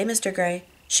 Good day, Mr. Grey.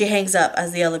 She hangs up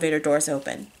as the elevator doors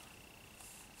open.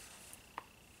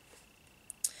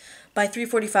 By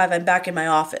 3:45, I'm back in my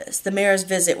office. The mayor's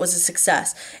visit was a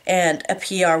success and a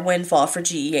PR windfall for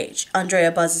GEH.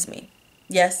 Andrea buzzes me.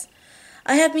 Yes?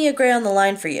 I have Mia Gray on the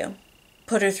line for you.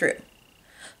 Put her through.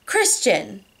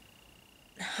 Christian!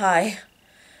 Hi.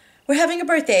 We're having a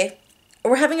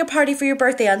party for your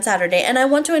birthday on Saturday, and I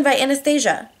want to invite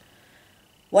Anastasia.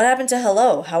 What happened to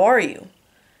hello? How are you?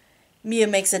 Mia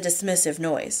makes a dismissive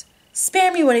noise.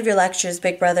 Spare me one of your lectures,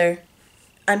 big brother.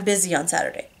 I'm busy on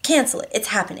Saturday. Cancel it. It's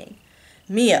happening.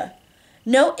 Mia.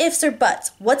 No ifs or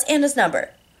buts. What's Anna's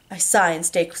number? I sigh and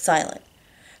stay silent.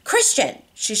 Christian!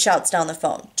 She shouts down the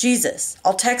phone. Jesus,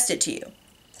 I'll text it to you.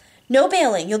 No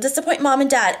bailing. You'll disappoint Mom and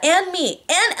Dad and me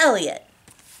and Elliot.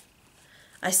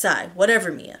 I sigh.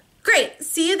 Whatever, Mia. Great.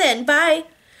 See you then. Bye.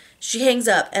 She hangs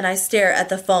up, and I stare at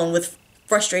the phone with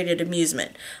frustrated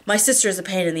amusement. My sister is a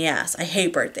pain in the ass. I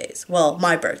hate birthdays. Well,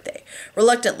 my birthday.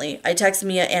 Reluctantly, I text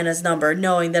Mia Anna's number,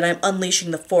 knowing that I'm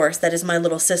unleashing the force that is my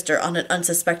little sister on an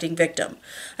unsuspecting victim.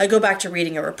 I go back to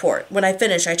reading a report. When I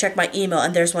finish, I check my email,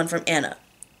 and there's one from Anna.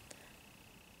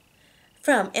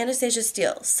 From Anastasia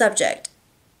Steele. Subject.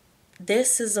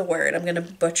 This is a word. I'm going to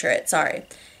butcher it. Sorry.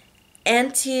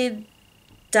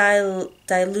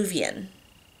 Antediluvian.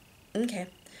 Okay.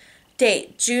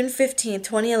 Date, June 15th,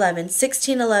 2011,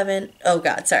 16:11. Oh,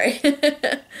 God, sorry.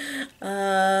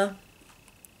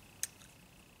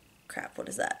 Crap, what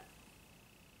is that?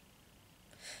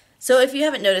 So if you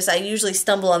haven't noticed, I usually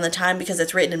stumble on the time because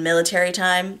it's written in military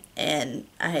time, and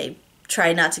I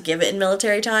try not to give it in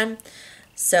military time.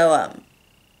 So,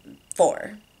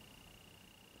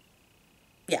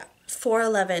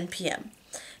 4:11 p.m.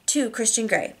 To Christian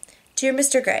Grey. Dear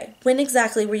Mr. Gray, when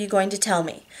exactly were you going to tell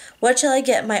me? What shall I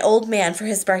get my old man for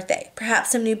his birthday?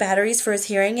 Perhaps some new batteries for his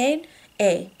hearing aid?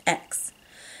 A. X.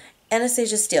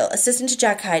 Anastasia Steele, assistant to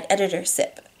Jack Hyde, editor,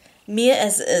 SIP. Mia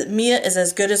is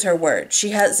as good as her word.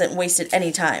 She hasn't wasted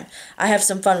any time. I have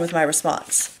some fun with my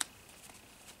response.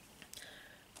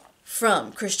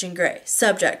 From Christian Grey.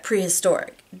 Subject,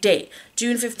 prehistoric. Date,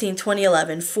 June 15,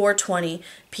 2011, 4:20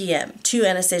 p.m. To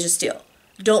Anastasia Steele.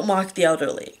 Don't mock the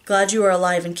elderly. Glad you are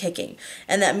alive and kicking,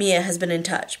 and that Mia has been in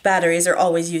touch. Batteries are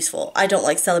always useful. I don't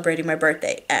like celebrating my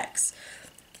birthday. X.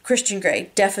 Christian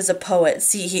Grey, deaf as a poet,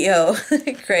 CEO,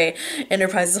 Grey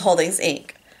Enterprises Holdings,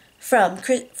 Inc. From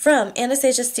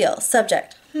Anastasia Steele.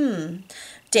 Subject,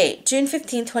 Date, June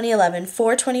 15, 2011,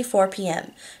 4:24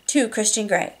 p.m. To Christian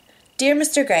Grey. Dear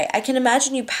Mr. Gray, I can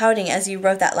imagine you pouting as you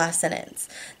wrote that last sentence.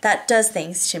 That does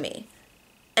things to me.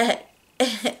 A.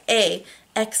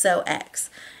 XOX.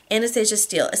 Anastasia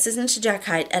Steele, assistant to Jack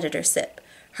Hyde, editor, SIP.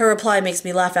 Her reply makes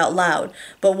me laugh out loud,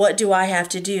 but what do I have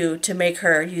to do to make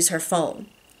her use her phone?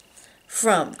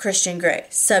 From Christian Grey.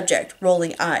 Subject,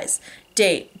 rolling eyes.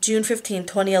 Date, June 15,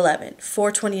 2011,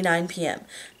 4:29 p.m.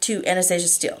 To Anastasia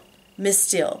Steele. Miss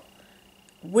Steele,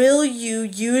 will you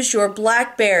use your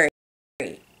BlackBerry?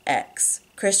 X.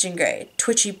 Christian Grey,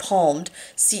 twitchy palmed,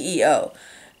 CEO.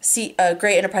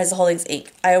 Grey Enterprises Holdings, Inc.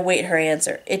 I await her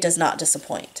answer. It does not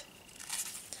disappoint.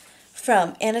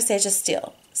 From Anastasia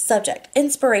Steele. Subject,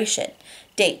 inspiration.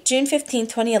 Date, June 15,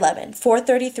 2011,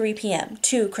 4:33 p.m.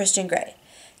 To Christian Grey.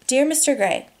 Dear Mr.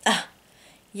 Gray,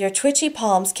 your twitchy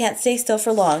palms can't stay still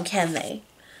for long, can they?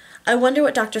 I wonder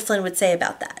what Dr. Flynn would say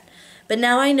about that. But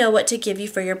now I know what to give you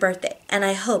for your birthday, and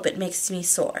I hope it makes me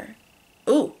sore.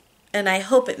 Ooh, and I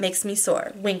hope it makes me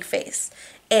sore. Wink face.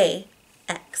 A.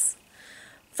 X.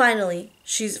 Finally,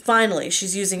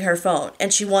 she's using her phone,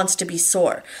 and she wants to be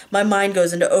sore. My mind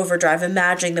goes into overdrive,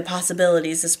 imagining the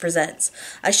possibilities this presents.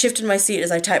 I shift in my seat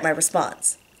as I type my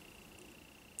response.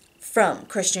 From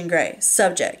Christian Grey.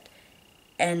 Subject,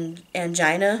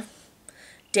 angina.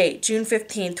 Date, June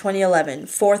 15, 2011,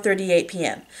 4:38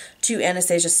 p.m. To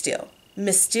Anastasia Steele.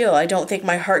 Miss Steele, I don't think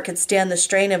my heart could stand the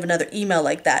strain of another email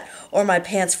like that, or my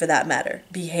pants for that matter.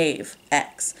 Behave.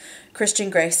 X. Christian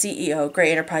Grey, CEO,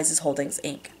 Grey Enterprises Holdings,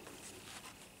 Inc.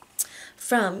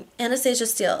 From Anastasia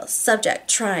Steele. Subject,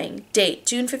 trying. Date,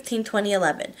 June 15,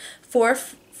 2011,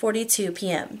 4:42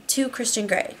 p.m. To Christian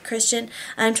Grey. Christian,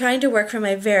 I'm trying to work for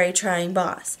my very trying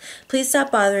boss. Please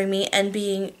stop bothering me and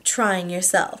being trying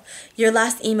yourself. Your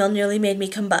last email nearly made me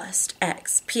combust.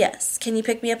 X. P.S. Can you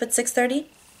pick me up at 6:30?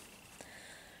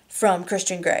 From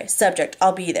Christian Grey. Subject,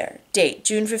 I'll be there. Date,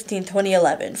 June 15,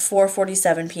 2011,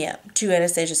 4:47 p.m. To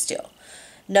Anastasia Steele.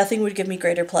 Nothing would give me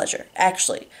greater pleasure.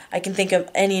 Actually, I can think of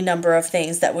any number of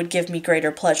things that would give me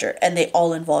greater pleasure, and they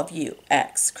all involve you.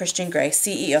 X. Christian Grey,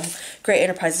 CEO, Grey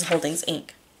Enterprises Holdings,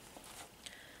 Inc.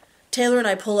 Taylor and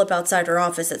I pull up outside her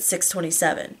office at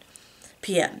 6:27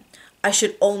 p.m. I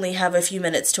should only have a few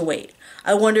minutes to wait.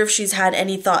 I wonder if she's had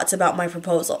any thoughts about my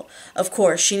proposal. Of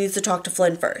course, she needs to talk to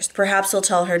Flynn first. Perhaps he'll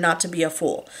tell her not to be a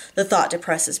fool. The thought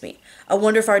depresses me. I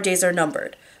wonder if our days are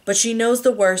numbered. But she knows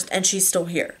the worst, and she's still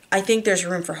here. I think there's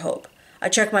room for hope. I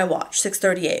check my watch,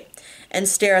 6:38, and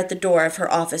stare at the door of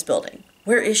her office building.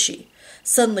 Where is she?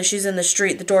 Suddenly she's in the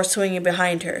street, the door swinging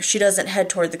behind her. She doesn't head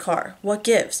toward the car. What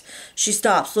gives? She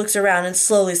stops, looks around, and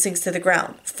slowly sinks to the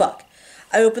ground. Fuck.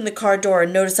 I open the car door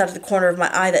and notice out of the corner of my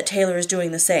eye that Taylor is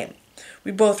doing the same.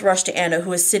 We both rush to Anna,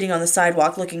 who is sitting on the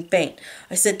sidewalk looking faint.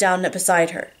 I sit down beside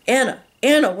her. Anna!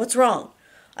 Anna, what's wrong?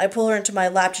 I pull her into my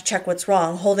lap to check what's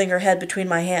wrong, holding her head between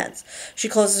my hands. She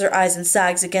closes her eyes and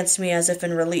sags against me as if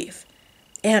in relief.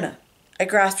 Anna. I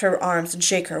grasp her arms and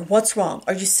shake her. What's wrong?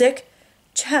 Are you sick?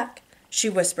 Jack, she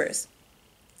whispers.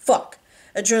 Fuck.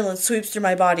 Adrenaline sweeps through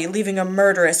my body, leaving a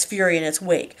murderous fury in its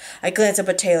wake. I glance up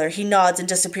at Taylor. He nods and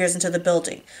disappears into the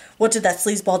building. What did that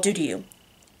sleazeball do to you?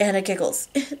 Anna giggles.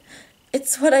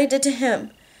 It's what I did to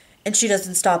him. And she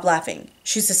doesn't stop laughing.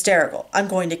 She's hysterical. I'm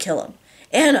going to kill him.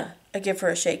 Anna! I give her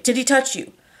a shake. Did he touch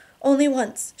you? Only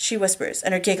once, she whispers,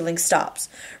 and her giggling stops.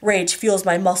 Rage fuels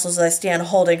my muscles as I stand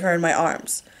holding her in my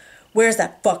arms. Where's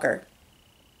that fucker?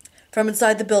 From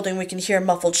inside the building we can hear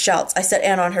muffled shouts. I set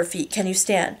Anna on her feet. Can you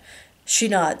stand? She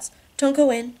nods. Don't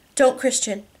go in. Don't,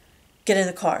 Christian. Get in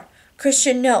the car.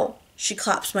 Christian, no. She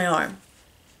claps my arm.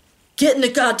 Get in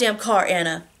the goddamn car,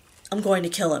 Anna. I'm going to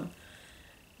kill him.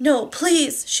 No,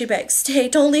 please, she begs. Stay.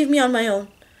 Don't leave me on my own.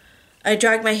 I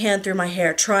drag my hand through my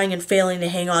hair, trying and failing to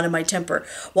hang on to my temper,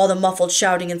 while the muffled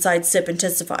shouting inside Sip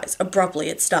intensifies. Abruptly,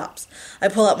 it stops. I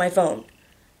pull out my phone.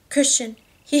 Christian,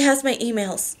 he has my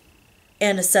emails.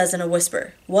 Anna says in a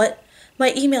whisper. What?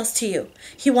 My emails to you.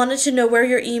 He wanted to know where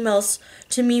your emails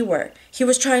to me were. He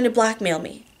was trying to blackmail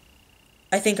me.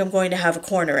 I think I'm going to have a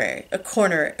coronary.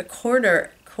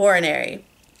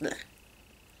 Blech.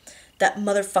 That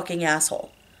motherfucking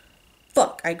asshole.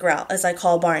 Fuck, I growl as I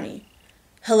call Barney.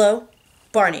 Hello?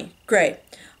 Barney, Gray.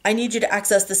 I need you to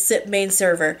access the SIP main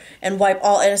server and wipe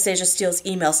all Anastasia Steele's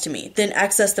emails to me. Then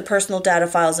access the personal data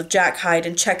files of Jack Hyde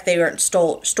and check they aren't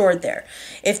stored there.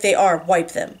 If they are,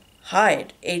 wipe them.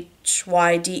 Hyde.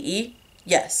 Hyde?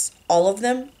 Yes. All of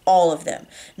them? All of them.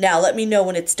 Now let me know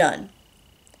when it's done.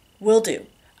 Will do.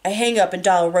 I hang up and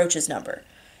dial Roach's number.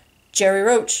 Jerry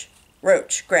Roach.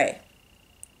 Roach, Gray.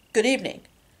 Good evening.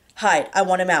 Hyde, I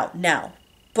want him out, now.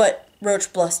 But,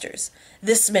 Roach blusters.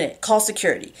 This minute, call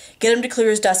security. Get him to clear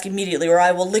his desk immediately or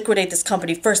I will liquidate this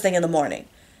company first thing in the morning.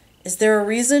 Is there a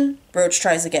reason? Roach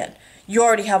tries again. You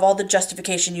already have all the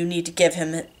justification you need to give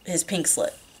him his pink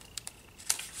slip.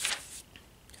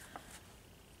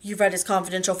 You've read his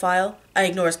confidential file? I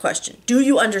ignore his question. Do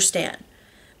you understand?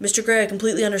 Mr. Gray, I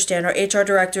completely understand. Our HR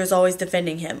director is always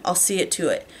defending him. I'll see it to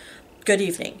it. Good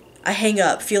evening. I hang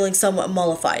up, feeling somewhat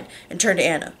mollified, and turn to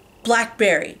Anna.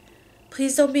 Blackberry.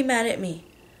 Please don't be mad at me.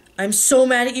 I'm so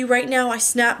mad at you right now, I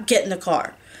snap. Get in the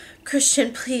car.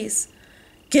 Christian, please.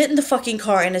 Get in the fucking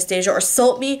car, Anastasia, or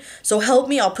assault me, so help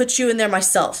me, I'll put you in there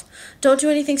myself. Don't do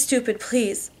anything stupid,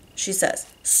 please, she says.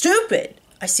 Stupid?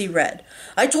 I see red.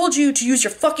 I told you to use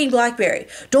your fucking Blackberry.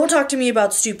 Don't talk to me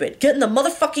about stupid. Get in the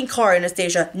motherfucking car,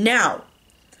 Anastasia, now.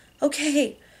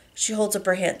 Okay. She holds up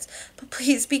her hands. But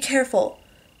please be careful.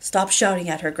 Stop shouting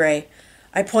at her, Gray.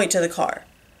 I point to the car.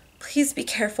 Please be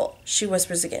careful, she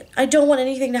whispers again. I don't want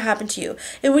anything to happen to you.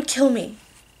 It would kill me.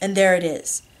 And there it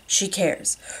is. She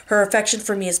cares. Her affection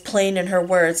for me is plain in her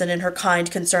words and in her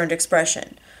kind, concerned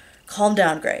expression. Calm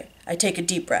down, Gray. I take a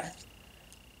deep breath.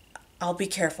 I'll be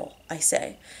careful, I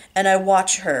say, and I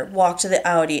watch her walk to the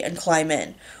Audi and climb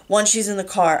in. Once she's in the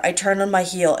car, I turn on my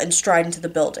heel and stride into the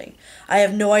building. I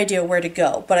have no idea where to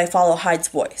go, but I follow Hyde's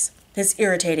voice, his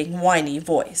irritating, whiny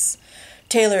voice.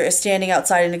 Taylor is standing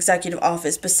outside an executive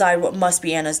office beside what must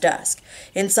be Anna's desk.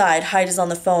 Inside, Hyde is on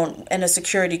the phone, and a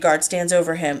security guard stands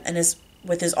over him and is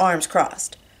with his arms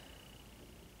crossed.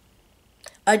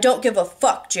 I don't give a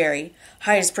fuck, Jerry.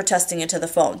 Hyde is protesting into the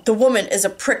phone. The woman is a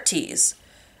prick tease.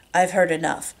 I've heard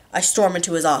enough. I storm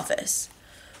into his office.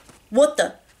 What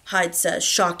the? Hyde says,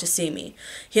 shocked to see me.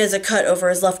 He has a cut over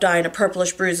his left eye and a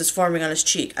purplish bruise is forming on his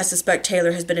cheek. I suspect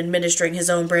Taylor has been administering his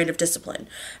own brand of discipline.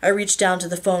 I reach down to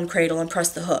the phone cradle and press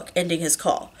the hook, ending his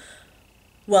call.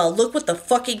 Well, look what the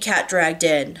fucking cat dragged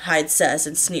in, Hyde says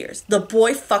and sneers. The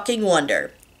boy fucking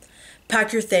wonder.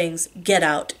 Pack your things, get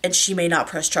out, and she may not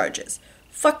press charges.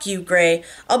 Fuck you, Gray.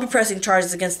 I'll be pressing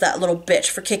charges against that little bitch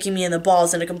for kicking me in the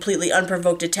balls in a completely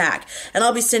unprovoked attack, and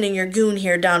I'll be sending your goon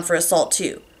here down for assault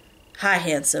too. Hi,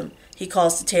 handsome, he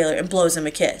calls to Taylor and blows him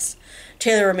a kiss.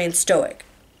 Taylor remains stoic.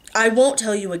 I won't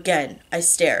tell you again, I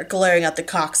stare, glaring at the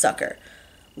cocksucker.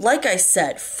 Like I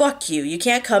said, fuck you. You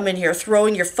can't come in here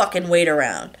throwing your fucking weight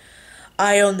around.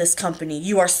 I own this company.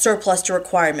 You are surplus to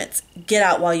requirements. Get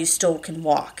out while you still can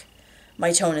walk.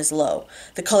 My tone is low.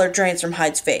 The color drains from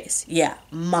Hyde's face. Yeah,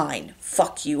 mine.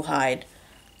 Fuck you, Hyde.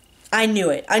 I knew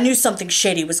it. I knew something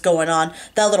shady was going on.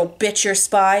 That little bitch, your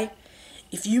spy.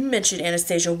 If you mention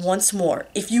Anastasia once more,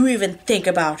 if you even think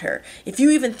about her, if you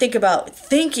even think about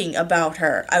thinking about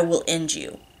her, I will end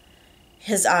you.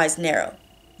 His eyes narrow.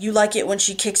 You like it when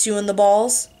she kicks you in the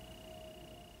balls?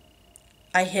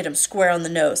 I hit him square on the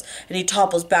nose, and he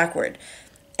topples backward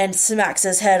and smacks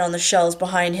his head on the shelves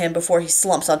behind him before he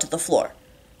slumps onto the floor.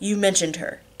 You mentioned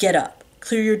her. Get up.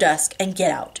 Clear your desk and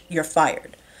get out. You're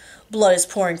fired. Blood is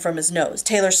pouring from his nose.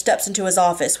 Taylor steps into his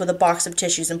office with a box of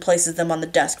tissues and places them on the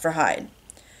desk for Hyde.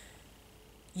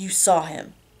 You saw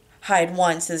him. Hyde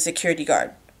whines to the security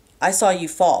guard. I saw you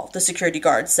fall, the security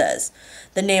guard says.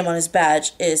 The name on his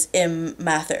badge is M.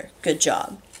 Mather. Good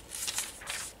job.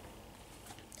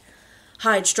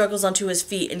 Hyde struggles onto his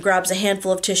feet and grabs a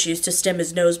handful of tissues to stem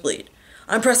his nosebleed.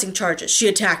 I'm pressing charges. She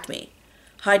attacked me.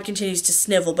 Hyde continues to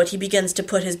snivel, but he begins to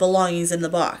put his belongings in the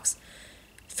box.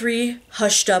 3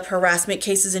 hushed-up harassment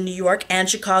cases in New York and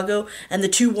Chicago, and the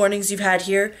 2 warnings you've had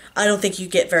here, I don't think you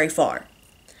get very far.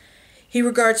 He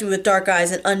regards me with dark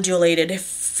eyes and undulated,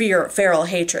 feral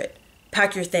hatred.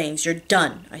 Pack your things. You're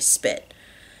done, I spit.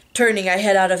 Turning, I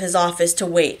head out of his office to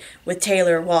wait with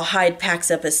Taylor while Hyde packs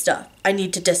up his stuff. I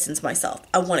need to distance myself.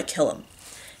 I want to kill him.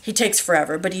 He takes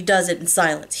forever, but he does it in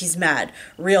silence. He's mad.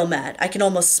 Real mad. I can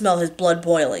almost smell his blood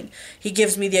boiling. He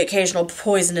gives me the occasional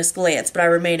poisonous glance, but I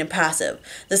remain impassive.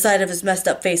 The sight of his messed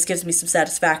up face gives me some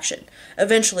satisfaction.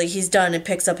 Eventually, he's done and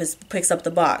picks up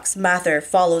the box. Mather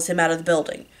follows him out of the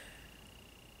building.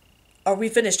 Are we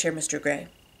finished here, Mr. Gray?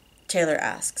 Taylor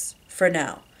asks. For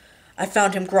now. I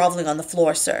found him groveling on the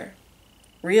floor, sir.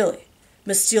 Really?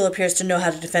 Miss Steele appears to know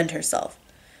how to defend herself.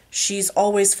 She's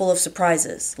always full of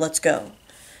surprises. Let's go.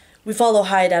 We follow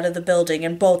Hyde out of the building,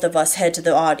 and both of us head to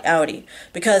the Audi.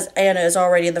 Because Anna is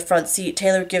already in the front seat,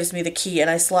 Taylor gives me the key, and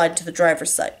I slide into the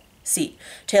driver's seat.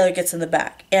 Taylor gets in the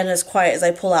back. Anna is quiet as I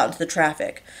pull out into the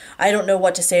traffic. I don't know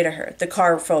what to say to her. The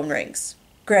car phone rings.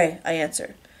 Gray, I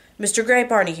answer. Mr. Gray,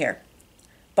 Barney here.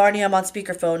 Barney, I'm on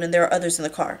speakerphone, and there are others in the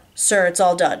car. Sir, it's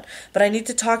all done, but I need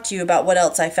to talk to you about what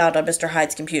else I found on Mr.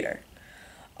 Hyde's computer.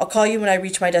 I'll call you when I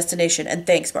reach my destination, and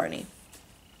thanks, Barney.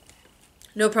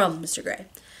 No problem, Mr. Gray.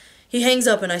 He hangs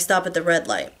up, and I stop at a red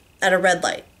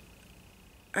light.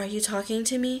 Are you talking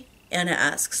to me? Anna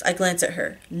asks. I glance at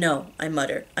her. No, I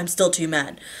mutter. I'm still too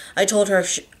mad. I told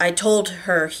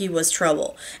her he was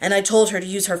trouble, and I told her to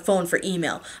use her phone for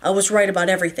email. I was right about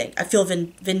everything. I feel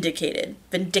vindicated.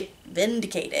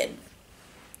 Vindicated.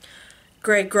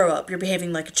 Gray, grow up. You're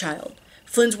behaving like a child.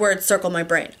 Flynn's words circle my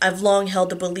brain. I've long held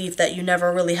the belief that you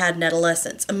never really had an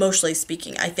adolescence. Emotionally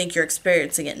speaking, I think you're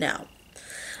experiencing it now.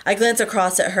 I glance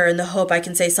across at her in the hope I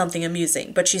can say something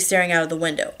amusing, but she's staring out of the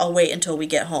window. I'll wait until we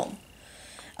get home.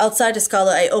 Outside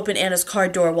Escala, I open Anna's car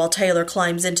door while Taylor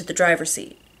climbs into the driver's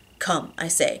seat. Come, I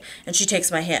say, and she takes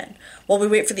my hand. While we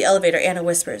wait for the elevator, Anna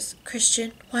whispers,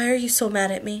 Christian, why are you so mad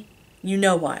at me? You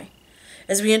know why.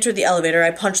 As we enter the elevator,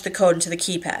 I punch the code into the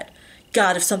keypad.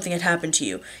 God, if something had happened to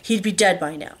you, he'd be dead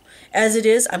by now. As it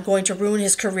is, I'm going to ruin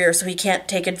his career so he can't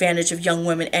take advantage of young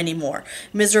women anymore.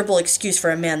 Miserable excuse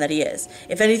for a man that he is.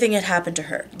 If anything had happened to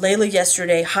her, Layla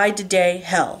yesterday, Hyde today,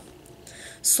 hell.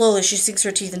 Slowly, she sinks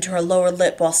her teeth into her lower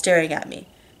lip while staring at me.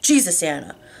 Jesus,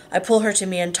 Anna. I pull her to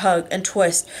me and tug and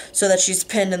twist so that she's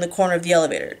pinned in the corner of the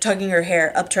elevator. Tugging her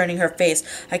hair, upturning her face,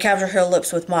 I capture her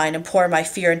lips with mine and pour my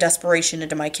fear and desperation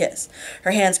into my kiss.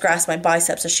 Her hands grasp my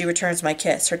biceps as she returns my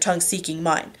kiss, her tongue seeking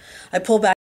mine. I pull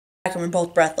back and we're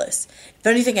both breathless. If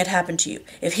anything had happened to you,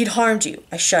 if he'd harmed you,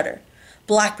 I shudder.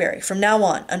 Blackberry, from now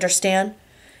on, understand?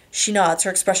 She nods,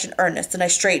 her expression earnest, and I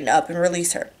straighten up and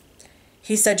release her.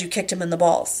 He said you kicked him in the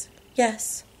balls.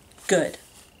 Yes. Good.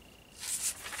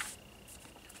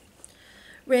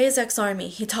 Ray is ex-army.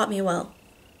 He taught me well.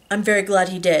 I'm very glad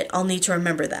he did. I'll need to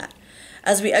remember that.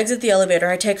 As we exit the elevator,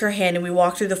 I take her hand and we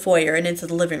walk through the foyer and into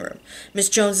the living room. Miss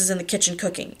Jones is in the kitchen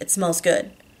cooking. It smells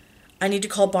good. I need to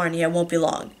call Barney. I won't be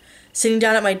long. Sitting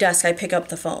down at my desk, I pick up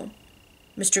the phone.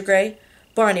 Mr. Gray?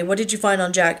 Barney, what did you find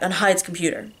on Hyde's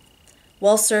computer?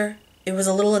 Well, sir, it was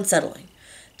a little unsettling.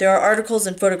 There are articles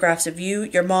and photographs of you,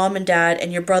 your mom and dad,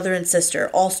 and your brother and sister,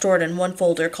 all stored in one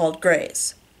folder called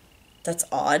Gray's. That's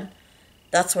odd.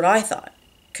 That's what I thought.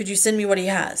 Could you send me what he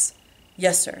has?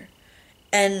 Yes, sir.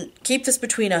 And keep this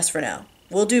between us for now.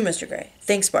 Will do, Mr. Gray.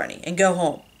 Thanks, Barney, and go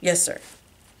home. Yes, sir.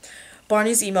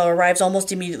 Barney's email arrives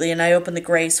almost immediately, and I open the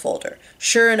Gray's folder.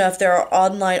 Sure enough, there are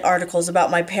online articles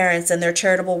about my parents and their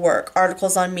charitable work,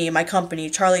 articles on me, my company,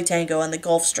 Charlie Tango, and the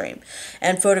Gulf Stream,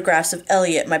 and photographs of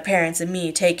Elliot, my parents, and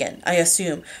me taken, I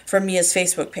assume, from Mia's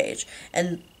Facebook page,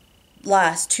 and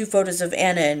last, 2 photos of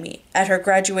Anna and me, at her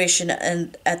graduation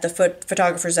and at the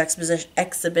photographer's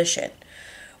exhibition.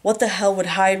 What the hell would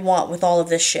Hyde want with all of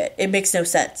this shit? It makes no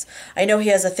sense. I know he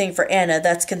has a thing for Anna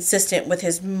that's consistent with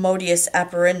his modus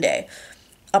operandi,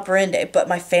 but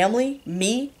my family?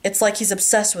 Me? It's like he's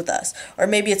obsessed with us. Or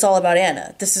maybe it's all about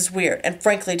Anna. This is weird, and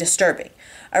frankly disturbing.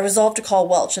 I resolve to call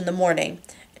Welch in the morning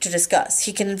to discuss.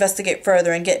 He can investigate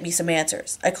further and get me some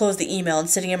answers. I close the email, and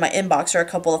sitting in my inbox are a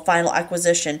couple of final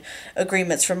acquisition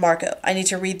agreements from Marco. I need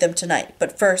to read them tonight,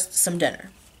 but first, some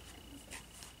dinner.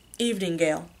 Evening,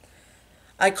 Gail.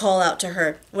 I call out to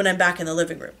her when I'm back in the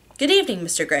living room. Good evening,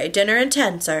 Mr. Gray. Dinner in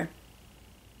 10, sir.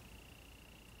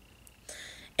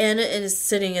 Anna is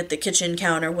sitting at the kitchen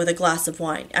counter with a glass of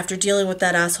wine. After dealing with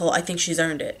that asshole, I think she's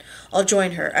earned it. I'll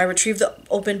join her. I retrieve the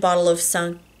open bottle of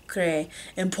sangre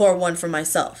and pour one for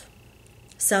myself.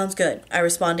 Sounds good, I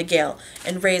respond to Gail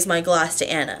and raise my glass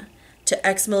to Anna, to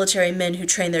ex-military men who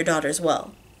train their daughters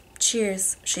well.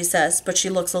 Cheers, she says, but she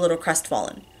looks a little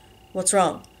crestfallen. What's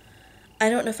wrong? I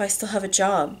don't know if I still have a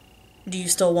job. Do you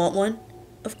still want one?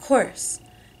 Of course.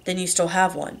 Then you still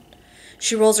have one.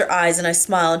 She rolls her eyes and I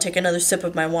smile and take another sip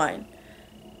of my wine.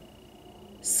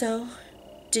 So,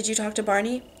 did you talk to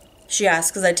Barney? She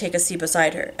asks as I take a seat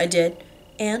beside her. I did.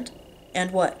 And? And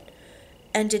what?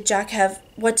 And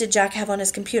what did Jack have on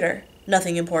his computer?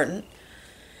 Nothing important.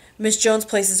 Miss Jones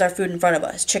places our food in front of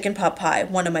us. Chicken pot pie,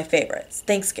 one of my favorites.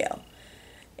 Thanks, Gail.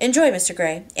 Enjoy, Mr.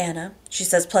 Gray, Anna, she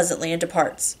says pleasantly and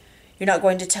departs. You're not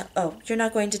going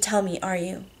to tell me, are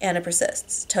you? Anna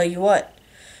persists. Tell you what?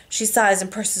 She sighs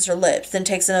and purses her lips, then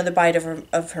takes another bite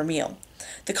of her meal.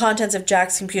 The contents of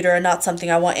Jack's computer are not something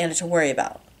I want Anna to worry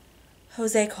about.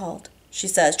 Jose called, she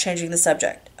says, changing the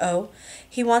subject. Oh,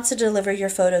 he wants to deliver your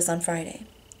photos on Friday.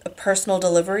 A personal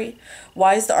delivery?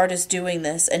 Why is the artist doing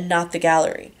this and not the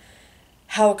gallery?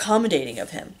 How accommodating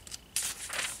of him.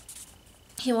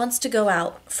 He wants to go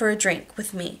out for a drink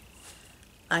with me.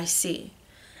 I see.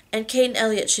 And Kate and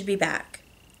Elliot should be back.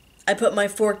 I put my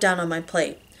fork down on my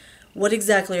plate. What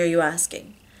exactly are you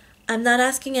asking? I'm not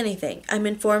asking anything. I'm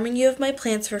informing you of my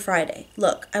plans for Friday.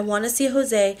 Look, I want to see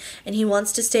Jose, and he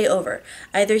wants to stay over.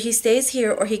 Either he stays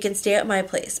here or he can stay at my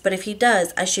place, but if he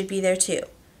does, I should be there too.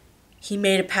 He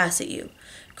made a pass at you.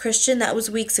 Christian, that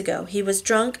was weeks ago. He was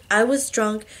drunk. I was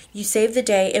drunk. You saved the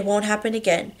day. It won't happen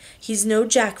again. He's no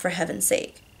Jack, for heaven's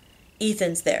sake.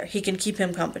 Ethan's there. He can keep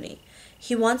him company.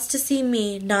 He wants to see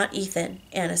me, not Ethan,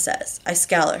 Anna says. I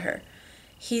scowl at her.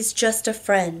 He's just a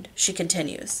friend, she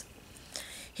continues.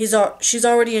 She's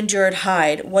already endured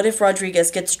Hyde. What if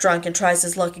Rodriguez gets drunk and tries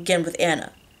his luck again with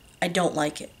Anna? I don't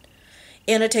like it.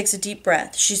 Anna takes a deep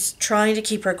breath. She's trying to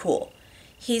keep her cool.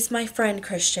 He's my friend,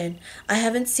 Christian. I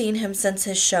haven't seen him since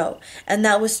his show, and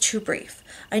that was too brief.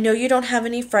 I know you don't have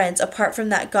any friends apart from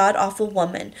that god-awful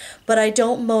woman, but I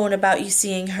don't moan about you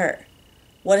seeing her.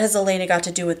 What has Elena got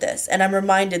to do with this? And I'm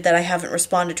reminded that I haven't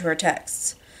responded to her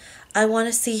texts. I want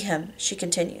to see him, she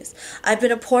continues. I've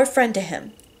been a poor friend to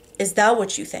him. Is that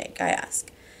what you think? I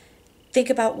ask. Think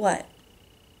about what?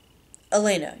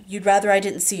 Elena, you'd rather I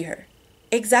didn't see her.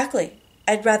 Exactly.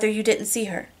 I'd rather you didn't see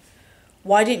her.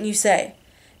 Why didn't you say?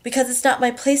 Because it's not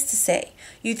my place to say.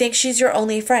 You think she's your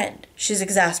only friend. She's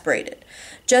exasperated.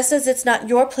 Just as it's not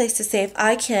your place to say if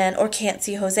I can or can't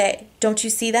see Jose. Don't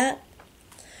you see that?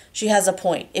 She has a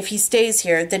point. If he stays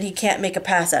here, then he can't make a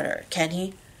pass at her, can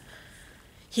he?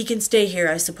 He can stay here,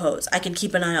 I suppose. I can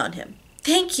keep an eye on him.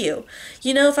 Thank you.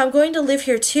 You know, if I'm going to live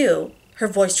here too... Her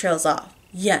voice trails off.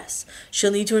 Yes,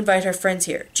 she'll need to invite her friends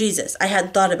here. Jesus, I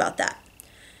hadn't thought about that.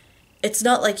 It's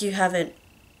not like you haven't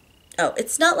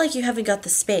got the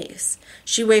space.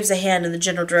 She waves a hand in the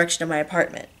general direction of my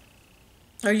apartment.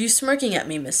 Are you smirking at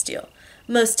me, Miss Steele?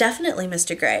 Most definitely,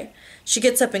 Mr. Gray. She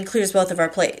gets up and clears both of our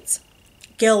plates.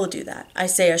 Gail will do that, I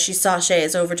say as she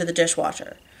sashays over to the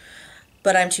dishwasher.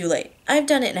 But I'm too late. I've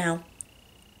done it now.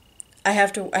 I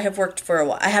have to work for a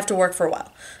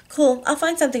while. Cool, I'll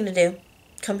find something to do.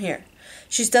 Come here.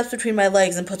 She steps between my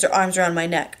legs and puts her arms around my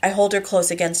neck. I hold her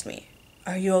close against me.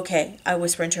 Are you okay? I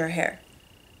whisper into her hair.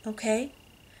 Okay?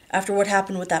 After what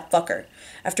happened with that fucker.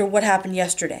 After what happened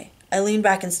yesterday. I lean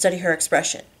back and study her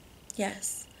expression.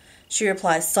 Yes, she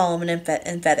replies, solemn and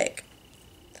emphatic.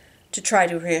 To try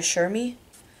to reassure me?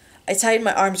 I tighten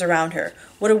my arms around her.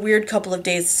 What a weird couple of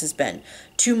days this has been.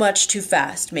 Too much, too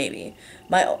fast, maybe.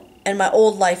 My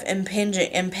old life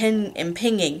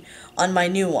impinging on my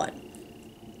new one.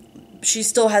 She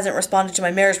still hasn't responded to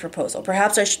my marriage proposal.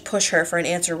 Perhaps I should push her for an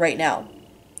answer right now.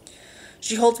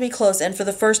 She holds me close, and for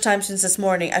the first time since this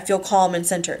morning, I feel calm and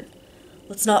centered.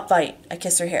 Let's not fight. I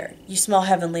kiss her hair. You smell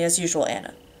heavenly as usual,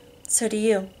 Anna. So do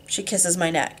you. She kisses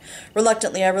my neck.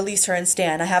 Reluctantly, I release her and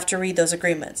stand. I have to read those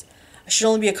agreements. I should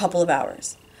only be a couple of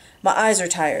hours. My eyes are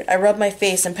tired. I rub my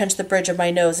face and pinch the bridge of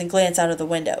my nose and glance out of the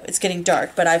window. It's getting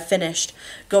dark, but I've finished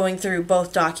going through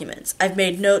both documents. I've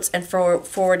made notes and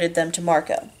forwarded them to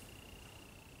Marco.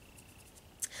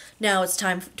 Now it's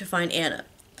time to find Anna.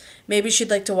 Maybe she'd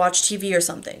like to watch TV or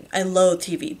something. I loathe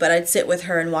TV, but I'd sit with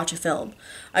her and watch a film.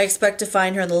 I expect to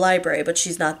find her in the library, but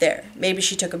she's not there. Maybe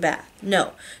she took a bath.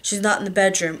 No, she's not in the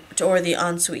bedroom or the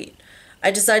ensuite.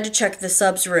 I decide to check the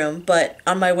sub's room, but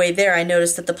on my way there I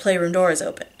notice that the playroom door is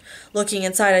open. Looking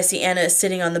inside, I see Anna is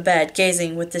sitting on the bed,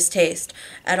 gazing with distaste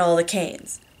at all the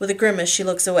canes. With a grimace, she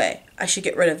looks away. I should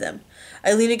get rid of them.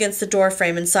 I lean against the door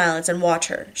frame in silence and watch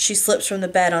her. She slips from the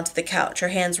bed onto the couch, her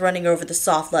hands running over the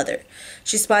soft leather.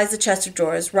 She spies the chest of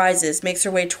drawers, rises, makes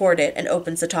her way toward it, and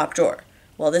opens the top drawer.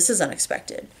 Well, this is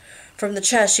unexpected. From the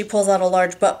chest, she pulls out a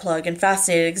large butt plug and,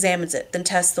 fascinated, examines it, then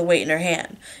tests the weight in her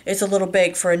hand. It's a little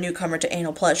big for a newcomer to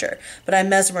anal pleasure, but I'm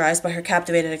mesmerized by her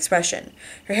captivated expression.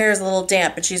 Her hair is a little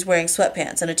damp, and she's wearing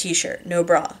sweatpants and a t-shirt. No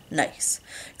bra. Nice.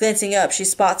 Glancing up, she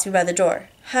spots me by the door.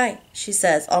 "Hi," she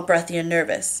says, all breathy and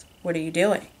nervous. "What are you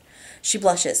doing?" She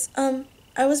blushes.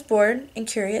 I was bored and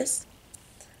curious."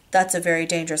 That's a very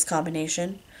dangerous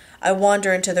combination. I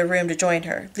wander into the room to join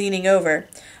her. Leaning over,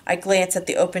 I glance at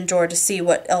the open drawer to see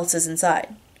what else is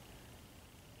inside.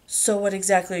 "So what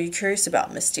exactly are you curious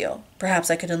about, Miss Steele?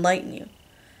 Perhaps I could enlighten you."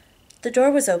 "The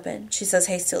door was open," she says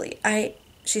hastily.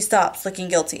 She stops, looking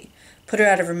guilty. Put her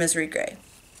out of her misery, Gray.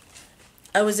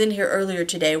 "I was in here earlier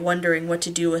today, wondering what to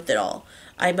do with it all.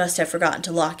 I must have forgotten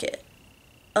to lock it."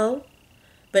 "Oh?"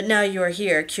 "But now you are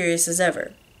here, curious as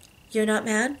ever." "You're not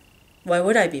mad?" "Why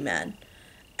would I be mad?"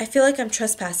 "I feel like I'm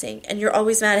trespassing, and you're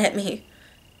always mad at me."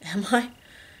 "Am I?"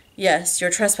 "Yes,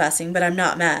 you're trespassing, but I'm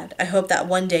not mad. I hope that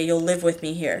one day you'll live with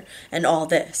me here, and all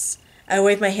this." I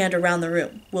wave my hand around the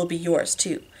room. "Will be yours,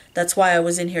 too. That's why I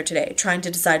was in here today, trying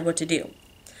to decide what to do."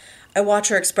 I watch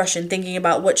her expression, thinking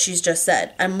about what she's just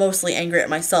said. I'm mostly angry at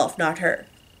myself, not her.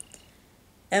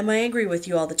 "Am I angry with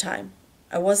you all the time?"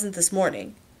 "I wasn't this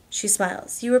morning." She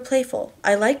smiles. "You were playful.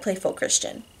 I like playful,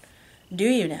 Christian." "Do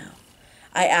you now?"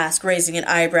 I ask, raising an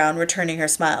eyebrow and returning her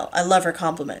smile. I love her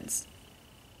compliments.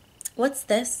 "What's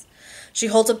this?" She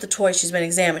holds up the toy she's been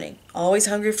examining. "Always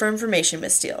hungry for information,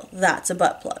 Miss Steele. That's a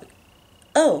butt plug."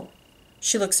 "Oh."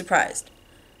 She looks surprised.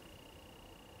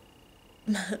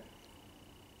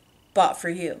 "Bought for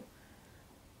you."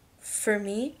 "For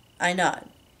me?" I nod.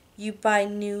 "You buy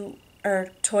new,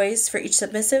 toys for each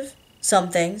submissive?" "Some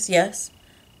things, yes."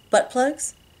 "Butt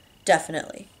plugs?"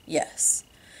 "Definitely, yes."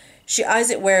 She eyes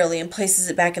it warily and places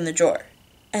it back in the drawer.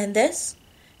 "And this?"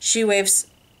 She waves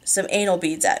some anal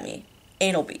beads at me.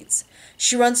 Anal beads.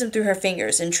 She runs them through her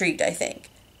fingers, intrigued, I think.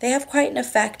 They have quite an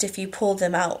effect if you pull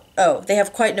them out. They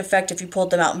have quite an effect if you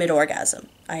pulled them out mid-orgasm,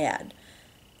 I add.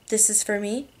 "This is for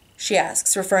me?" she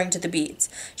asks, referring to the beads.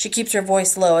 She keeps her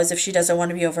voice low as if she doesn't want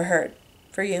to be overheard.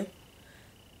 "For you."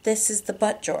 "This is the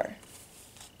butt drawer."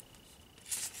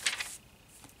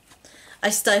 I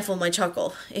stifle my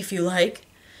chuckle. "If you like."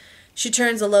 She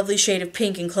turns a lovely shade of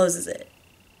pink and closes it.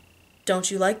 "Don't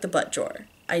you like the butt drawer?"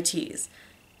 I tease.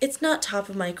 "It's not top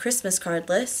of my Christmas card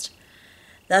list."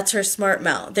 That's her smart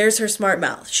mouth. There's her smart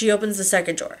mouth. She opens the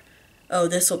second drawer. "Oh,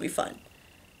 this will be fun."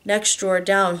 Next drawer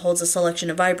down holds a selection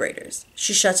of vibrators.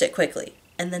 She shuts it quickly.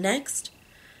 "And the next?"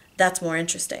 That's more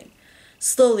interesting.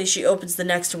 Slowly she opens the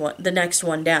next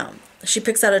one down. She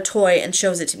picks out a toy and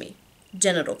shows it to me.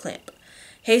 Genital clamp.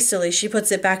 Hastily, she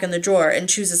puts it back in the drawer and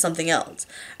chooses something else.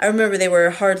 I remember they were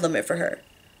a hard limit for her.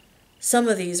 "Some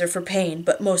of these are for pain,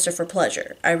 but most are for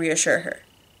pleasure," I reassure her.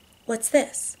 "What's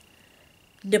this?"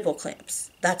 "Nipple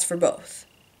clamps. That's for both."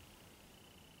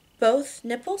 "Both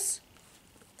nipples?"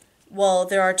 "Well,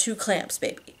 there are 2 clamps,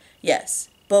 baby. Yes,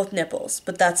 both nipples,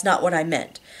 but that's not what I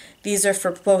meant. These are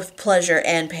for both pleasure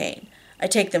and pain." I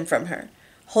take them from her.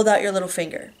 "Hold out your little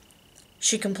finger."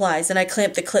 She complies, and I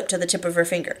clamp the clip to the tip of her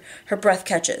finger. Her breath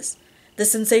catches. The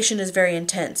sensation is very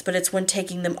intense, but it's when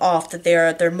taking them off that they are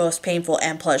at their most painful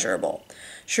and pleasurable.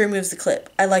 She removes the clip.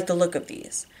 "I like the look of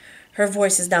these." Her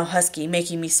voice is now husky,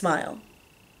 making me smile.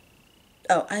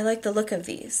 I like the look of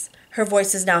these." Her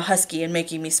voice is now husky and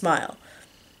making me smile.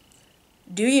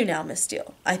 "Do you now, Miss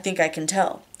Steele? I think I can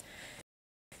tell."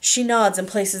 She nods and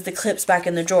places the clips back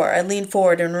in the drawer. I lean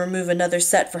forward and remove another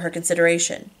set for her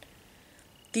consideration.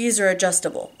 "These are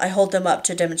adjustable. I hold them up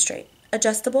to demonstrate."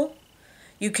 "Adjustable?"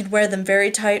 "You can wear them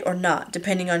very tight or not,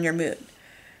 depending on your mood."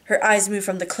 Her eyes move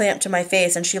from the clamp to my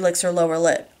face and she licks her lower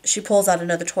lip. She pulls out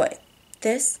another toy.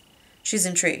 "This?" She's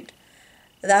intrigued.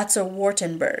 "That's a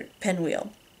Wartenberg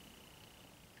pinwheel."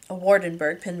 A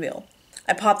Wartenberg pinwheel.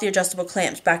 I pop the adjustable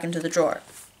clamps back into the drawer.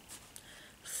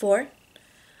 "For?"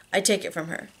 I take it from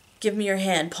her. "Give me your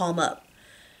hand, palm up."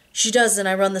 She does, and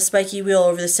I run the spiky wheel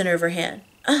over the center of her hand.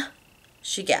 "Ah!"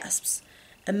 She gasps.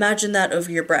 "Imagine that over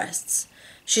your breasts."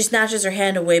 She snatches her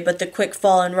hand away, but the quick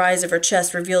fall and rise of her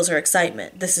chest reveals her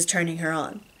excitement. This is turning her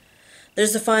on.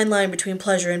 "There's a fine line between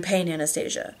pleasure and pain,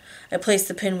 Anastasia." I place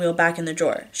the pinwheel back in the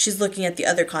drawer. She's looking at the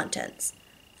other contents.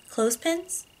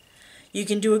 "Clothespins?" "You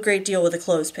can do a great deal with a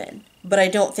clothespin, but I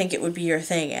don't think it would be your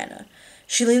thing, Anna."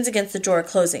 She leans against the drawer,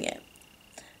 closing it.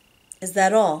 "Is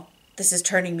that all? This is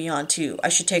turning me on, too. I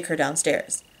should take her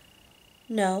downstairs."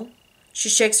 "No." She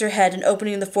shakes her head, and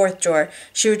opening the fourth drawer,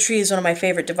 she retrieves one of my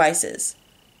favorite devices.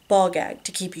 Ball gag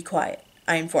to keep you quiet,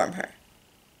 I inform her.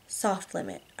 Soft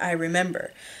limit, I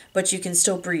remember, but you can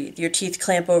still breathe. Your teeth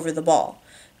clamp over the ball.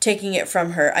 Taking it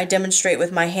from her, I demonstrate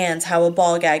with my hands how a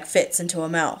ball gag fits into a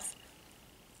mouth.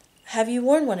 Have you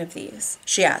worn one of these?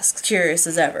 She asks, curious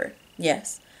as ever.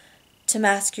 Yes. To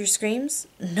mask your screams?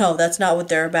 No, that's not what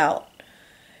they're about.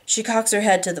 She cocks her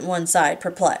head to one side,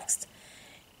 perplexed.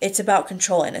 It's about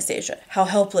control, Anastasia. How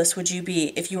helpless would you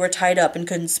be if you were tied up and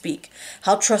couldn't speak?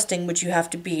 How trusting would you have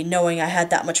to be, knowing I had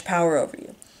that much power over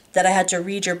you? That I had to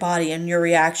read your body and your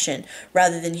reaction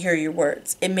rather than hear your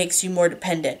words. It makes you more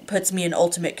dependent, puts me in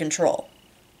ultimate control.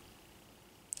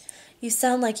 You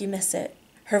sound like you miss it.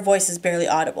 Her voice is barely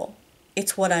audible.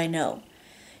 It's what I know.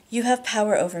 You have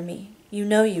power over me. You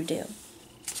know you do.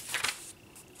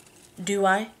 Do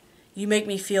I? You make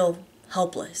me feel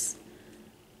helpless.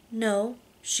 No,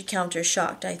 she counters,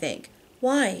 shocked, I think.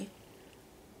 Why?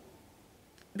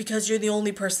 Because you're the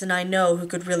only person I know who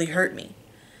could really hurt me.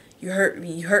 You hurt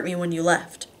me when you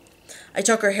left. I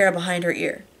tuck her hair behind her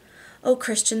ear. Oh,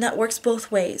 Christian, that works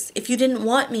both ways. If you didn't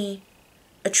want me...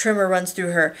 A tremor runs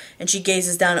through her, and she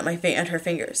gazes down at her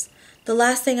fingers. The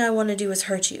last thing I want to do is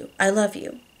hurt you. I love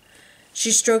you. She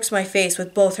strokes my face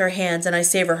with both her hands, and I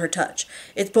savor her touch.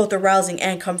 It's both arousing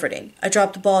and comforting. I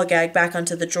drop the ball gag back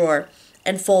onto the drawer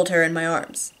and fold her in my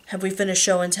arms. Have we finished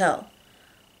show and tell?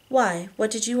 Why?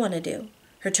 What did you want to do?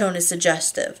 Her tone is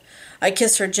suggestive. I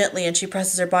kiss her gently, and she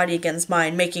presses her body against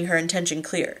mine, making her intention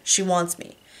clear. She wants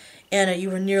me. Anna, you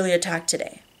were nearly attacked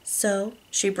today. So?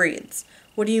 She breathes.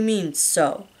 What do you mean,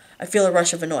 so? I feel a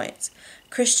rush of annoyance.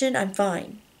 Christian, I'm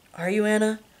fine. Are you,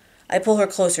 Anna? I pull her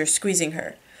closer, squeezing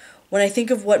her. When I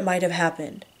think of what might have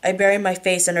happened, I bury my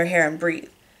face in her hair and breathe.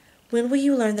 When will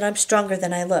you learn that I'm stronger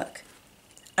than I look?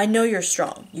 I know you're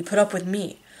strong. You put up with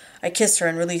me. I kiss her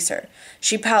and release her.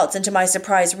 She pouts and, to my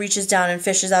surprise, reaches down and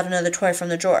fishes out another toy from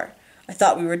the drawer. I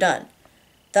thought we were done.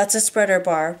 That's a spreader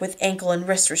bar with ankle and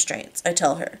wrist restraints, I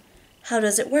tell her. How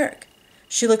does it work?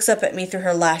 She looks up at me through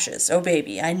her lashes. Oh,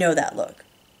 baby, I know that look.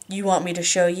 You want me to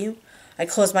show you? I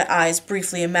close my eyes,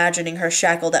 briefly imagining her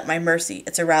shackled at my mercy.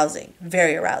 It's arousing.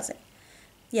 Very arousing.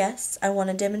 Yes, I want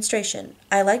a demonstration.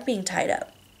 I like being tied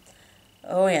up.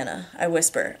 Oh, Anna, I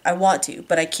whisper. I want to,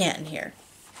 but I can't in here.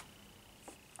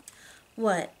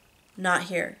 What? Not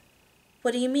here.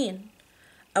 What do you mean?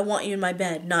 I want you in my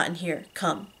bed, not in here.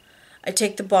 Come. I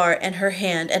take the bar and her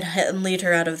hand and lead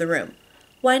her out of the room.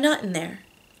 Why not in there?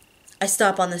 I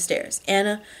stop on the stairs.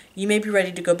 Anna, you may be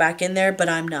ready to go back in there, but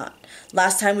I'm not.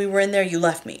 Last time we were in there, you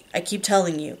left me. I keep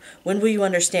telling you. When will you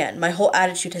understand? My whole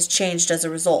attitude has changed as a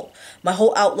result. My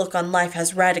whole outlook on life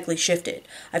has radically shifted.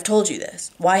 I've told you this.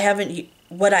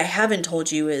 What I haven't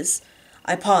told you is...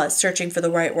 I pause, searching for the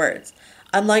right words.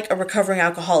 I'm like a recovering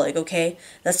alcoholic, okay?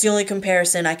 That's the only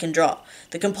comparison I can draw.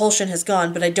 The compulsion has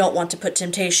gone, but I don't want to put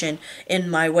temptation in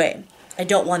my way. I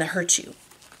don't want to hurt you.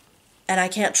 And I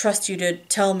can't trust you to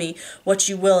tell me what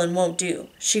you will and won't do.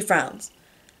 She frowns.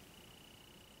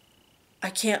 I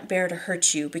can't bear to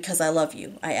hurt you because I love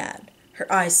you, I add.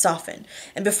 Her eyes soften,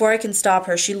 and before I can stop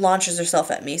her, she launches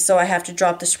herself at me, so I have to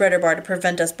drop the spreader bar to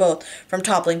prevent us both from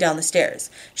toppling down the stairs.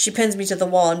 She pins me to the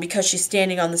wall, and because she's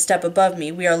standing on the step above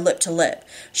me, we are lip to lip.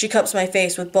 She cups my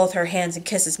face with both her hands and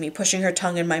kisses me, pushing her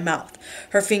tongue in my mouth.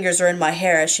 Her fingers are in my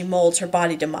hair as she molds her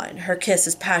body to mine. Her kiss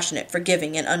is passionate,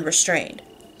 forgiving, and unrestrained.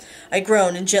 I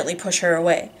groan and gently push her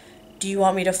away. Do you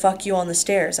want me to fuck you on the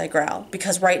stairs? I growl.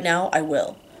 Because right now, I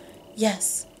will.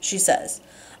 Yes, she says.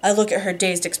 I look at her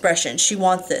dazed expression. She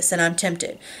wants this, and I'm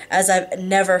tempted, as I've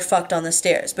never fucked on the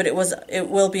stairs, but it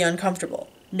will be uncomfortable.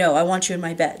 No, I want you in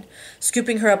my bed.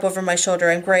 Scooping her up over my shoulder,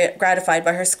 I'm gratified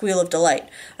by her squeal of delight.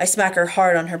 I smack her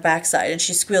hard on her backside, and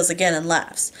she squeals again and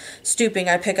laughs. Stooping,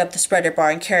 I pick up the spreader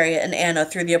bar and carry it and Anna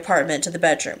through the apartment to the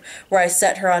bedroom, where I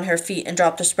set her on her feet and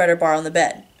drop the spreader bar on the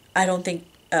bed. I don't think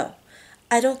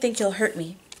you'll hurt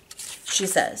me, she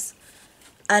says.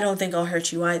 I don't think I'll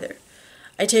hurt you either.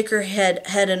 I take her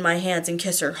head in my hands and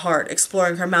kiss her hard,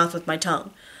 exploring her mouth with my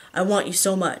tongue. I want you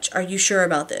so much. Are you sure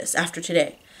about this, after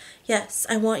today? Yes,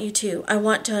 I want you too. I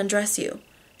want to undress you.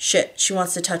 Shit, she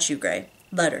wants to touch you, Gray.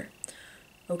 Let her.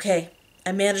 Okay,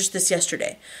 I managed this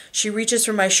yesterday. She reaches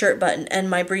for my shirt button, and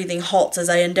my breathing halts as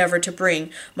I endeavor to bring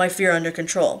my fear under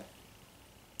control.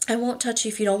 I won't touch you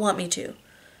if you don't want me to.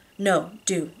 No,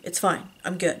 do. It's fine.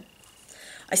 I'm good.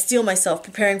 I steel myself,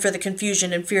 preparing for the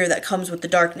confusion and fear that comes with the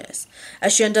darkness.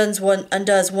 As she undoes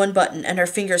one button and her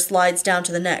finger slides down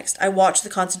to the next, I watch the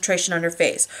concentration on her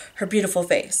face, her beautiful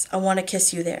face. I want to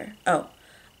kiss you there. Oh,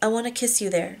 I want to kiss you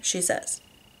there, she says.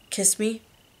 Kiss me?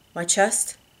 My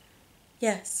chest?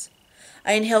 Yes.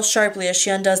 I inhale sharply as she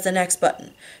undoes the next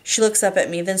button. She looks up at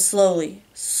me, then slowly,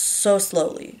 so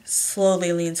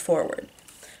slowly leans forward.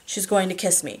 She's going to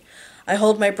kiss me. I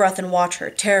hold my breath and watch her,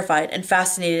 terrified and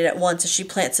fascinated at once as she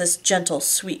plants this gentle,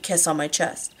 sweet kiss on my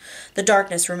chest. The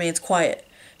darkness remains quiet.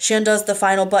 She undoes the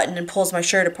final button and pulls my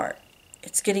shirt apart.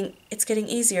 It's getting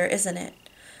easier, isn't it?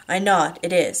 I nod.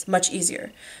 It is. Much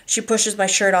easier. She pushes my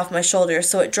shirt off my shoulders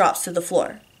so it drops to the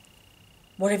floor.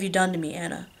 What have you done to me,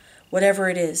 Anna? Whatever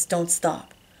it is, don't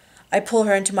stop. I pull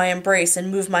her into my embrace and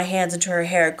move my hands into her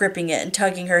hair, gripping it and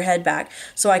tugging her head back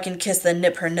so I can kiss then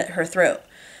nip her throat.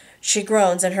 She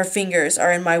groans and her fingers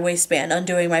are in my waistband,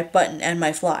 undoing my button and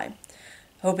my fly.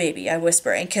 Oh, baby, I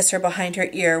whisper, and kiss her behind her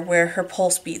ear where her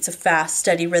pulse beats a fast,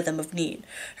 steady rhythm of need.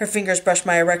 Her fingers brush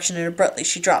my erection and abruptly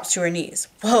she drops to her knees.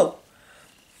 Whoa!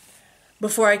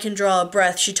 Before I can draw a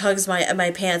breath, she tugs at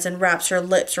my pants and wraps her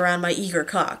lips around my eager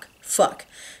cock. Fuck.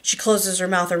 She closes her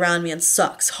mouth around me and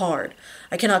sucks, hard.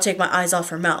 I cannot take my eyes off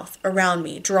her mouth, around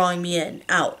me, drawing me in,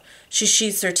 out. She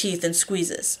sheathes her teeth and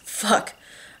squeezes. Fuck.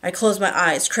 I close my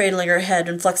eyes, cradling her head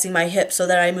and flexing my hips so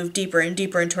that I move deeper and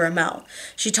deeper into her mouth.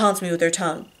 She taunts me with her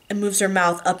tongue and moves her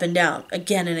mouth up and down,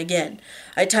 again and again.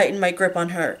 I tighten my grip on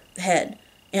her head.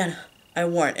 Anna, I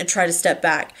warn, and try to step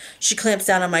back. She clamps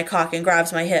down on my cock and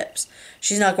grabs my hips.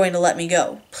 She's not going to let me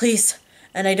go. Please.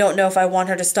 And I don't know if I want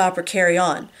her to stop or carry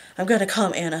on. I'm going to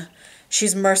come, Anna.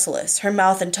 She's merciless, her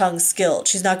mouth and tongue skilled.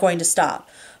 She's not going to stop.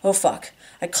 Oh, fuck.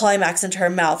 I climax into her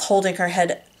mouth, holding her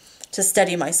head to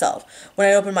steady myself. When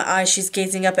I open my eyes, she's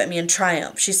gazing up at me in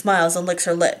triumph. She smiles and licks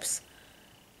her lips.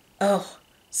 Oh,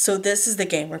 so this is the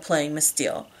game we're playing, Miss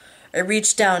Steele. I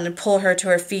reach down and pull her to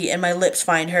her feet, and my lips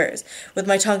find hers. With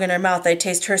my tongue in her mouth, I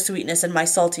taste her sweetness and my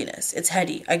saltiness. It's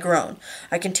heady. I groan.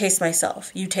 I can taste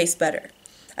myself. You taste better.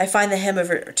 I find the hem of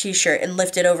her t-shirt and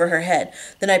lift it over her head.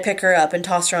 Then I pick her up and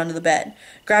toss her onto the bed.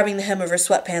 Grabbing the hem of her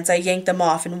sweatpants, I yank them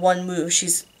off in one move,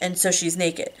 so she's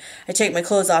naked. I take my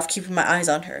clothes off, keeping my eyes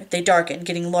on her. They darken,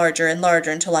 getting larger and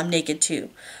larger until I'm naked too.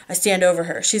 I stand over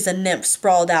her. She's a nymph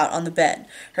sprawled out on the bed.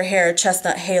 Her hair a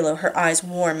chestnut halo, her eyes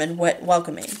warm and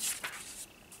welcoming.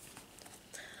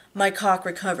 My cock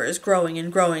recovers, growing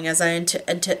and growing as I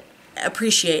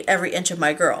appreciate every inch of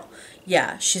my girl.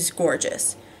 Yeah, she's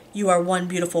gorgeous. You are one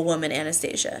beautiful woman,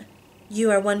 Anastasia. You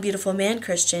are one beautiful man,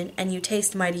 Christian, and you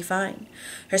taste mighty fine.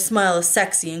 Her smile is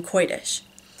sexy and coitish.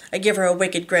 I give her a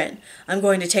wicked grin. I'm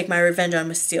going to take my revenge on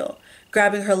Miss Steele.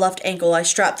 Grabbing her left ankle, I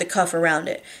strap the cuff around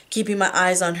it, keeping my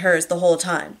eyes on hers the whole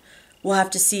time. We'll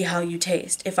have to see how you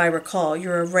taste. If I recall,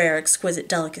 you're a rare, exquisite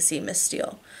delicacy, Miss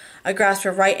Steele. I grasp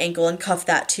her right ankle and cuff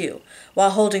that too. While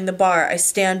holding the bar, I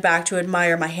stand back to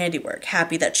admire my handiwork,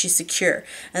 happy that she's secure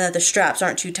and that the straps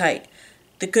aren't too tight.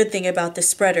 The good thing about this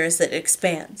spreader is that it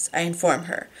expands, I inform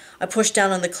her. I push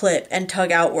down on the clip and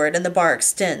tug outward, and the bar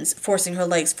extends, forcing her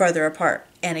legs farther apart.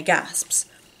 Anna gasps.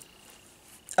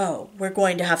 Oh, we're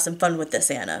going to have some fun with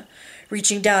this, Anna.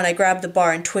 Reaching down, I grab the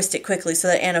bar and twist it quickly so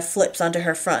that Anna flips onto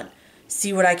her front.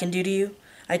 See what I can do to you?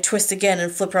 I twist again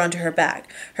and flip her onto her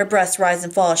back. Her breasts rise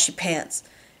and fall as she pants.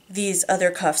 These other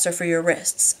cuffs are for your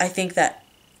wrists.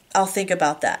 I'll think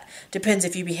about that. Depends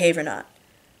if you behave or not.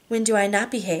 When do I not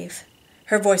behave?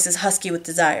 Her voice is husky with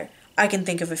desire. I can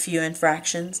think of a few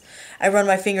infractions. I run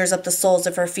my fingers up the soles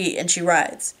of her feet and she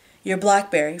writhes. Your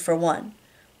BlackBerry, for one.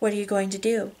 What are you going to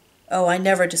do? Oh, I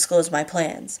never disclose my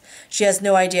plans. She has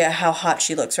no idea how hot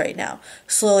she looks right now.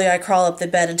 Slowly I crawl up the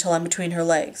bed until I'm between her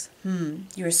legs.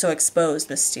 You are so exposed,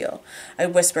 Miss Steele. I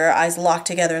whisper, her eyes locked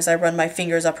together as I run my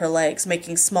fingers up her legs,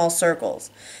 making small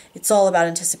circles. It's all about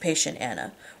anticipation,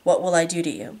 Anna. What will I do to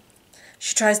you?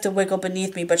 She tries to wiggle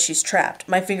beneath me, but she's trapped.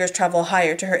 My fingers travel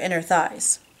higher to her inner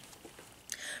thighs.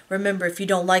 Remember, if you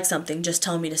don't like something, just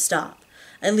tell me to stop.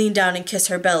 I lean down and kiss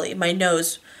her belly, my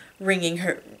nose wringing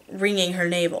her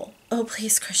navel. Oh,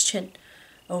 please, Christian.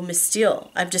 Oh, Miss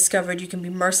Steele, I've discovered you can be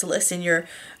merciless in your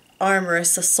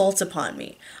amorous assaults upon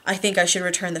me. I think I should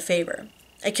return the favor.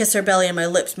 I kiss her belly and my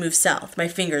lips move south, my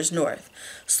fingers north.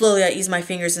 Slowly I ease my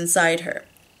fingers inside her.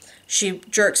 She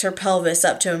jerks her pelvis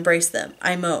up to embrace them.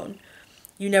 I moan.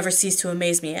 You never cease to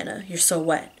amaze me, Anna. You're so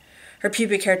wet. Her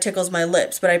pubic hair tickles my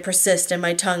lips, but I persist and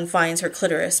my tongue finds her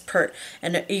clitoris, pert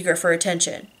and eager for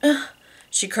attention. Ugh,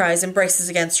 she cries and braces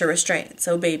against her restraints.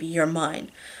 Oh, baby, you're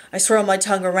mine. I swirl my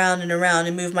tongue around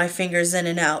and move my fingers in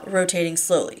and out, rotating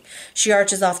slowly. She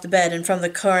arches off the bed, and from the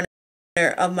corner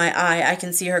of my eye I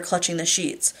can see her clutching the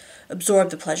sheets.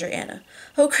 Absorb the pleasure, Anna.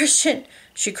 Oh, Christian,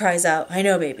 she cries out. I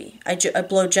know, baby. I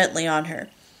blow gently on her.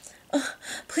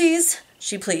 Please,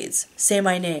 she pleads. Say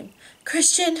my name.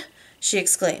 Christian, she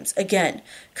exclaims. Again.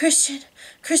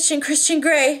 Christian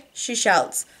Gray, she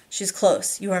shouts. She's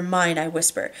close. You are mine, I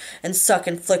whisper, and suck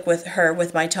and flick with her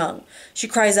with my tongue. She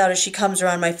cries out as she comes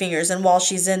around my fingers, and while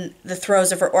she's in the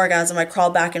throes of her orgasm, I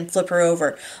crawl back and flip her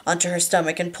over onto her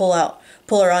stomach and pull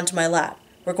her onto my lap.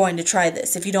 We're going to try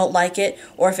this. If you don't like it,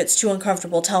 or if it's too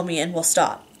uncomfortable, tell me and we'll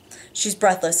stop. She's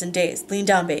breathless and dazed. Lean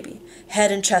down, baby.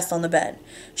 Head and chest on the bed.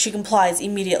 She complies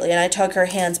immediately, and I tug her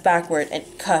hands backward and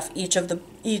cuff each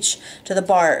to the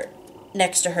bar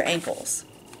next to her ankles.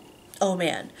 Oh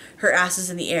man, her ass is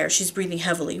in the air. She's breathing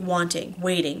heavily, wanting,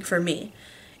 waiting for me.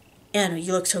 Anna,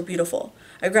 you look so beautiful.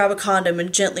 I grab a condom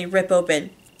and quickly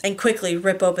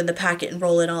rip open the packet and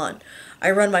roll it on. I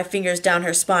run my fingers down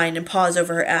her spine and pause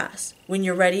over her ass. When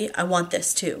you're ready, I want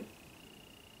this too.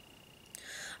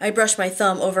 I brush my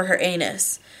thumb over her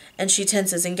anus, and she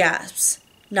tenses and gasps.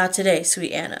 Not today,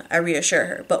 sweet Anna, I reassure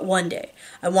her, but one day.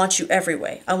 I want you every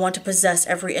way. I want to possess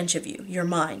every inch of you. You're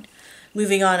mine.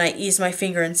 Moving on, I ease my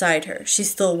finger inside her. She's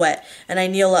still wet, and I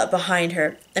kneel up behind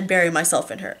her and bury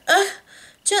myself in her.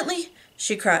 Gently,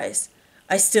 she cries.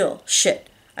 Shit.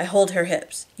 I hold her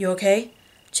hips. You okay?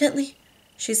 Gently,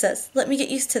 she says. Let me get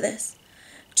used to this.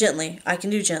 Gently, I can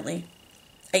do gently.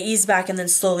 I ease back and then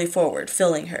slowly forward,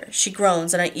 filling her. She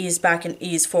groans, and I ease back and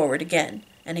ease forward again,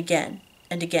 and again,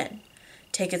 and again.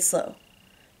 Take it slow.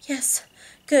 Yes,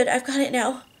 good, I've got it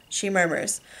now, she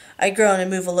murmurs. I groan and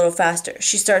move a little faster.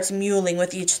 She starts mewling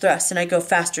with each thrust, and I go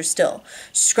faster still.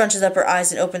 She scrunches up her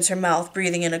eyes and opens her mouth,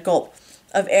 breathing in a gulp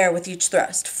of air with each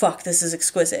thrust. Fuck, this is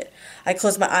exquisite. I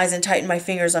close my eyes and tighten my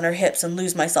fingers on her hips and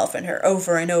lose myself in her,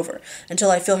 over and over, until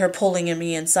I feel her pulling in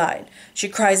me inside. She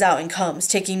cries out and comes,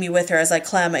 taking me with her as I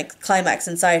climax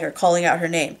inside her, calling out her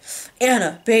name.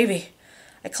 Anna, baby!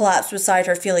 I collapse beside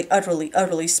her, feeling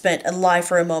utterly spent, and lie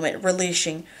for a moment,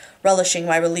 relishing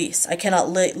my release. I cannot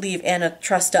leave Anna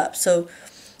trussed up, so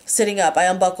sitting up, I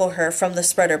unbuckle her from the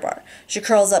spreader bar. She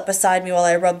curls up beside me while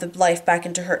I rub the life back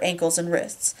into her ankles and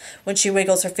wrists. When she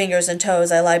wiggles her fingers and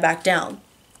toes, I lie back down,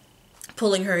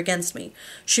 pulling her against me.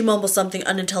 She mumbles something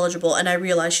unintelligible, and I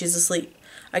realize she's asleep.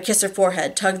 I kiss her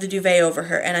forehead, tug the duvet over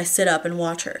her, and I sit up and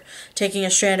watch her. Taking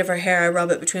a strand of her hair, I rub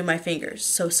it between my fingers.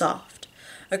 So soft.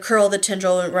 I curl the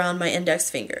tendril around my index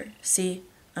finger. See,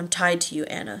 I'm tied to you,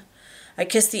 Anna. I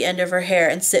kiss the end of her hair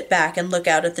and sit back and look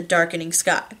out at the darkening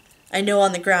sky. I know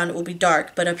on the ground it will be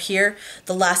dark, but up here,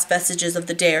 the last vestiges of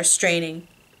the day are staining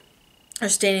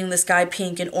the sky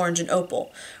pink and orange and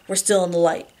opal. We're still in the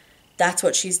light. That's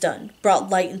what she's done. Brought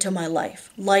light into my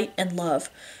life. Light and love.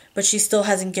 But she still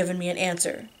hasn't given me an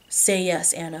answer. Say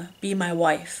yes, Anna. Be my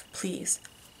wife, please.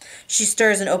 She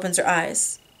stirs and opens her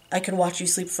eyes. I could watch you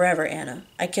sleep forever, Anna.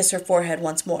 I kiss her forehead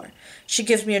once more. She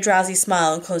gives me a drowsy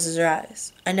smile and closes her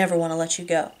eyes. I never want to let you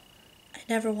go. I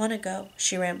never want to go,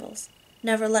 she rambles.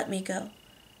 Never let me go.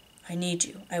 I need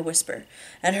you, I whisper,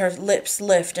 and her lips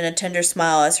lift in a tender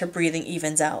smile as her breathing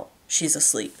evens out. She's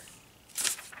asleep.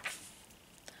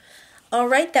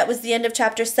 Alright, that was the end of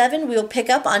Chapter 7. We will pick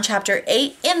up on Chapter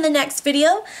 8 in the next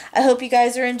video. I hope you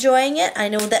guys are enjoying it. I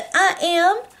know that I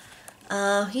am.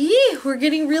 We're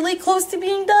getting really close to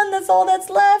being done. That's all that's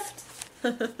left.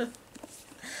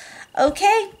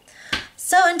 Okay.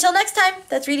 So until next time,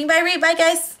 that's Reading by Reed. Bye,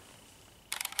 guys.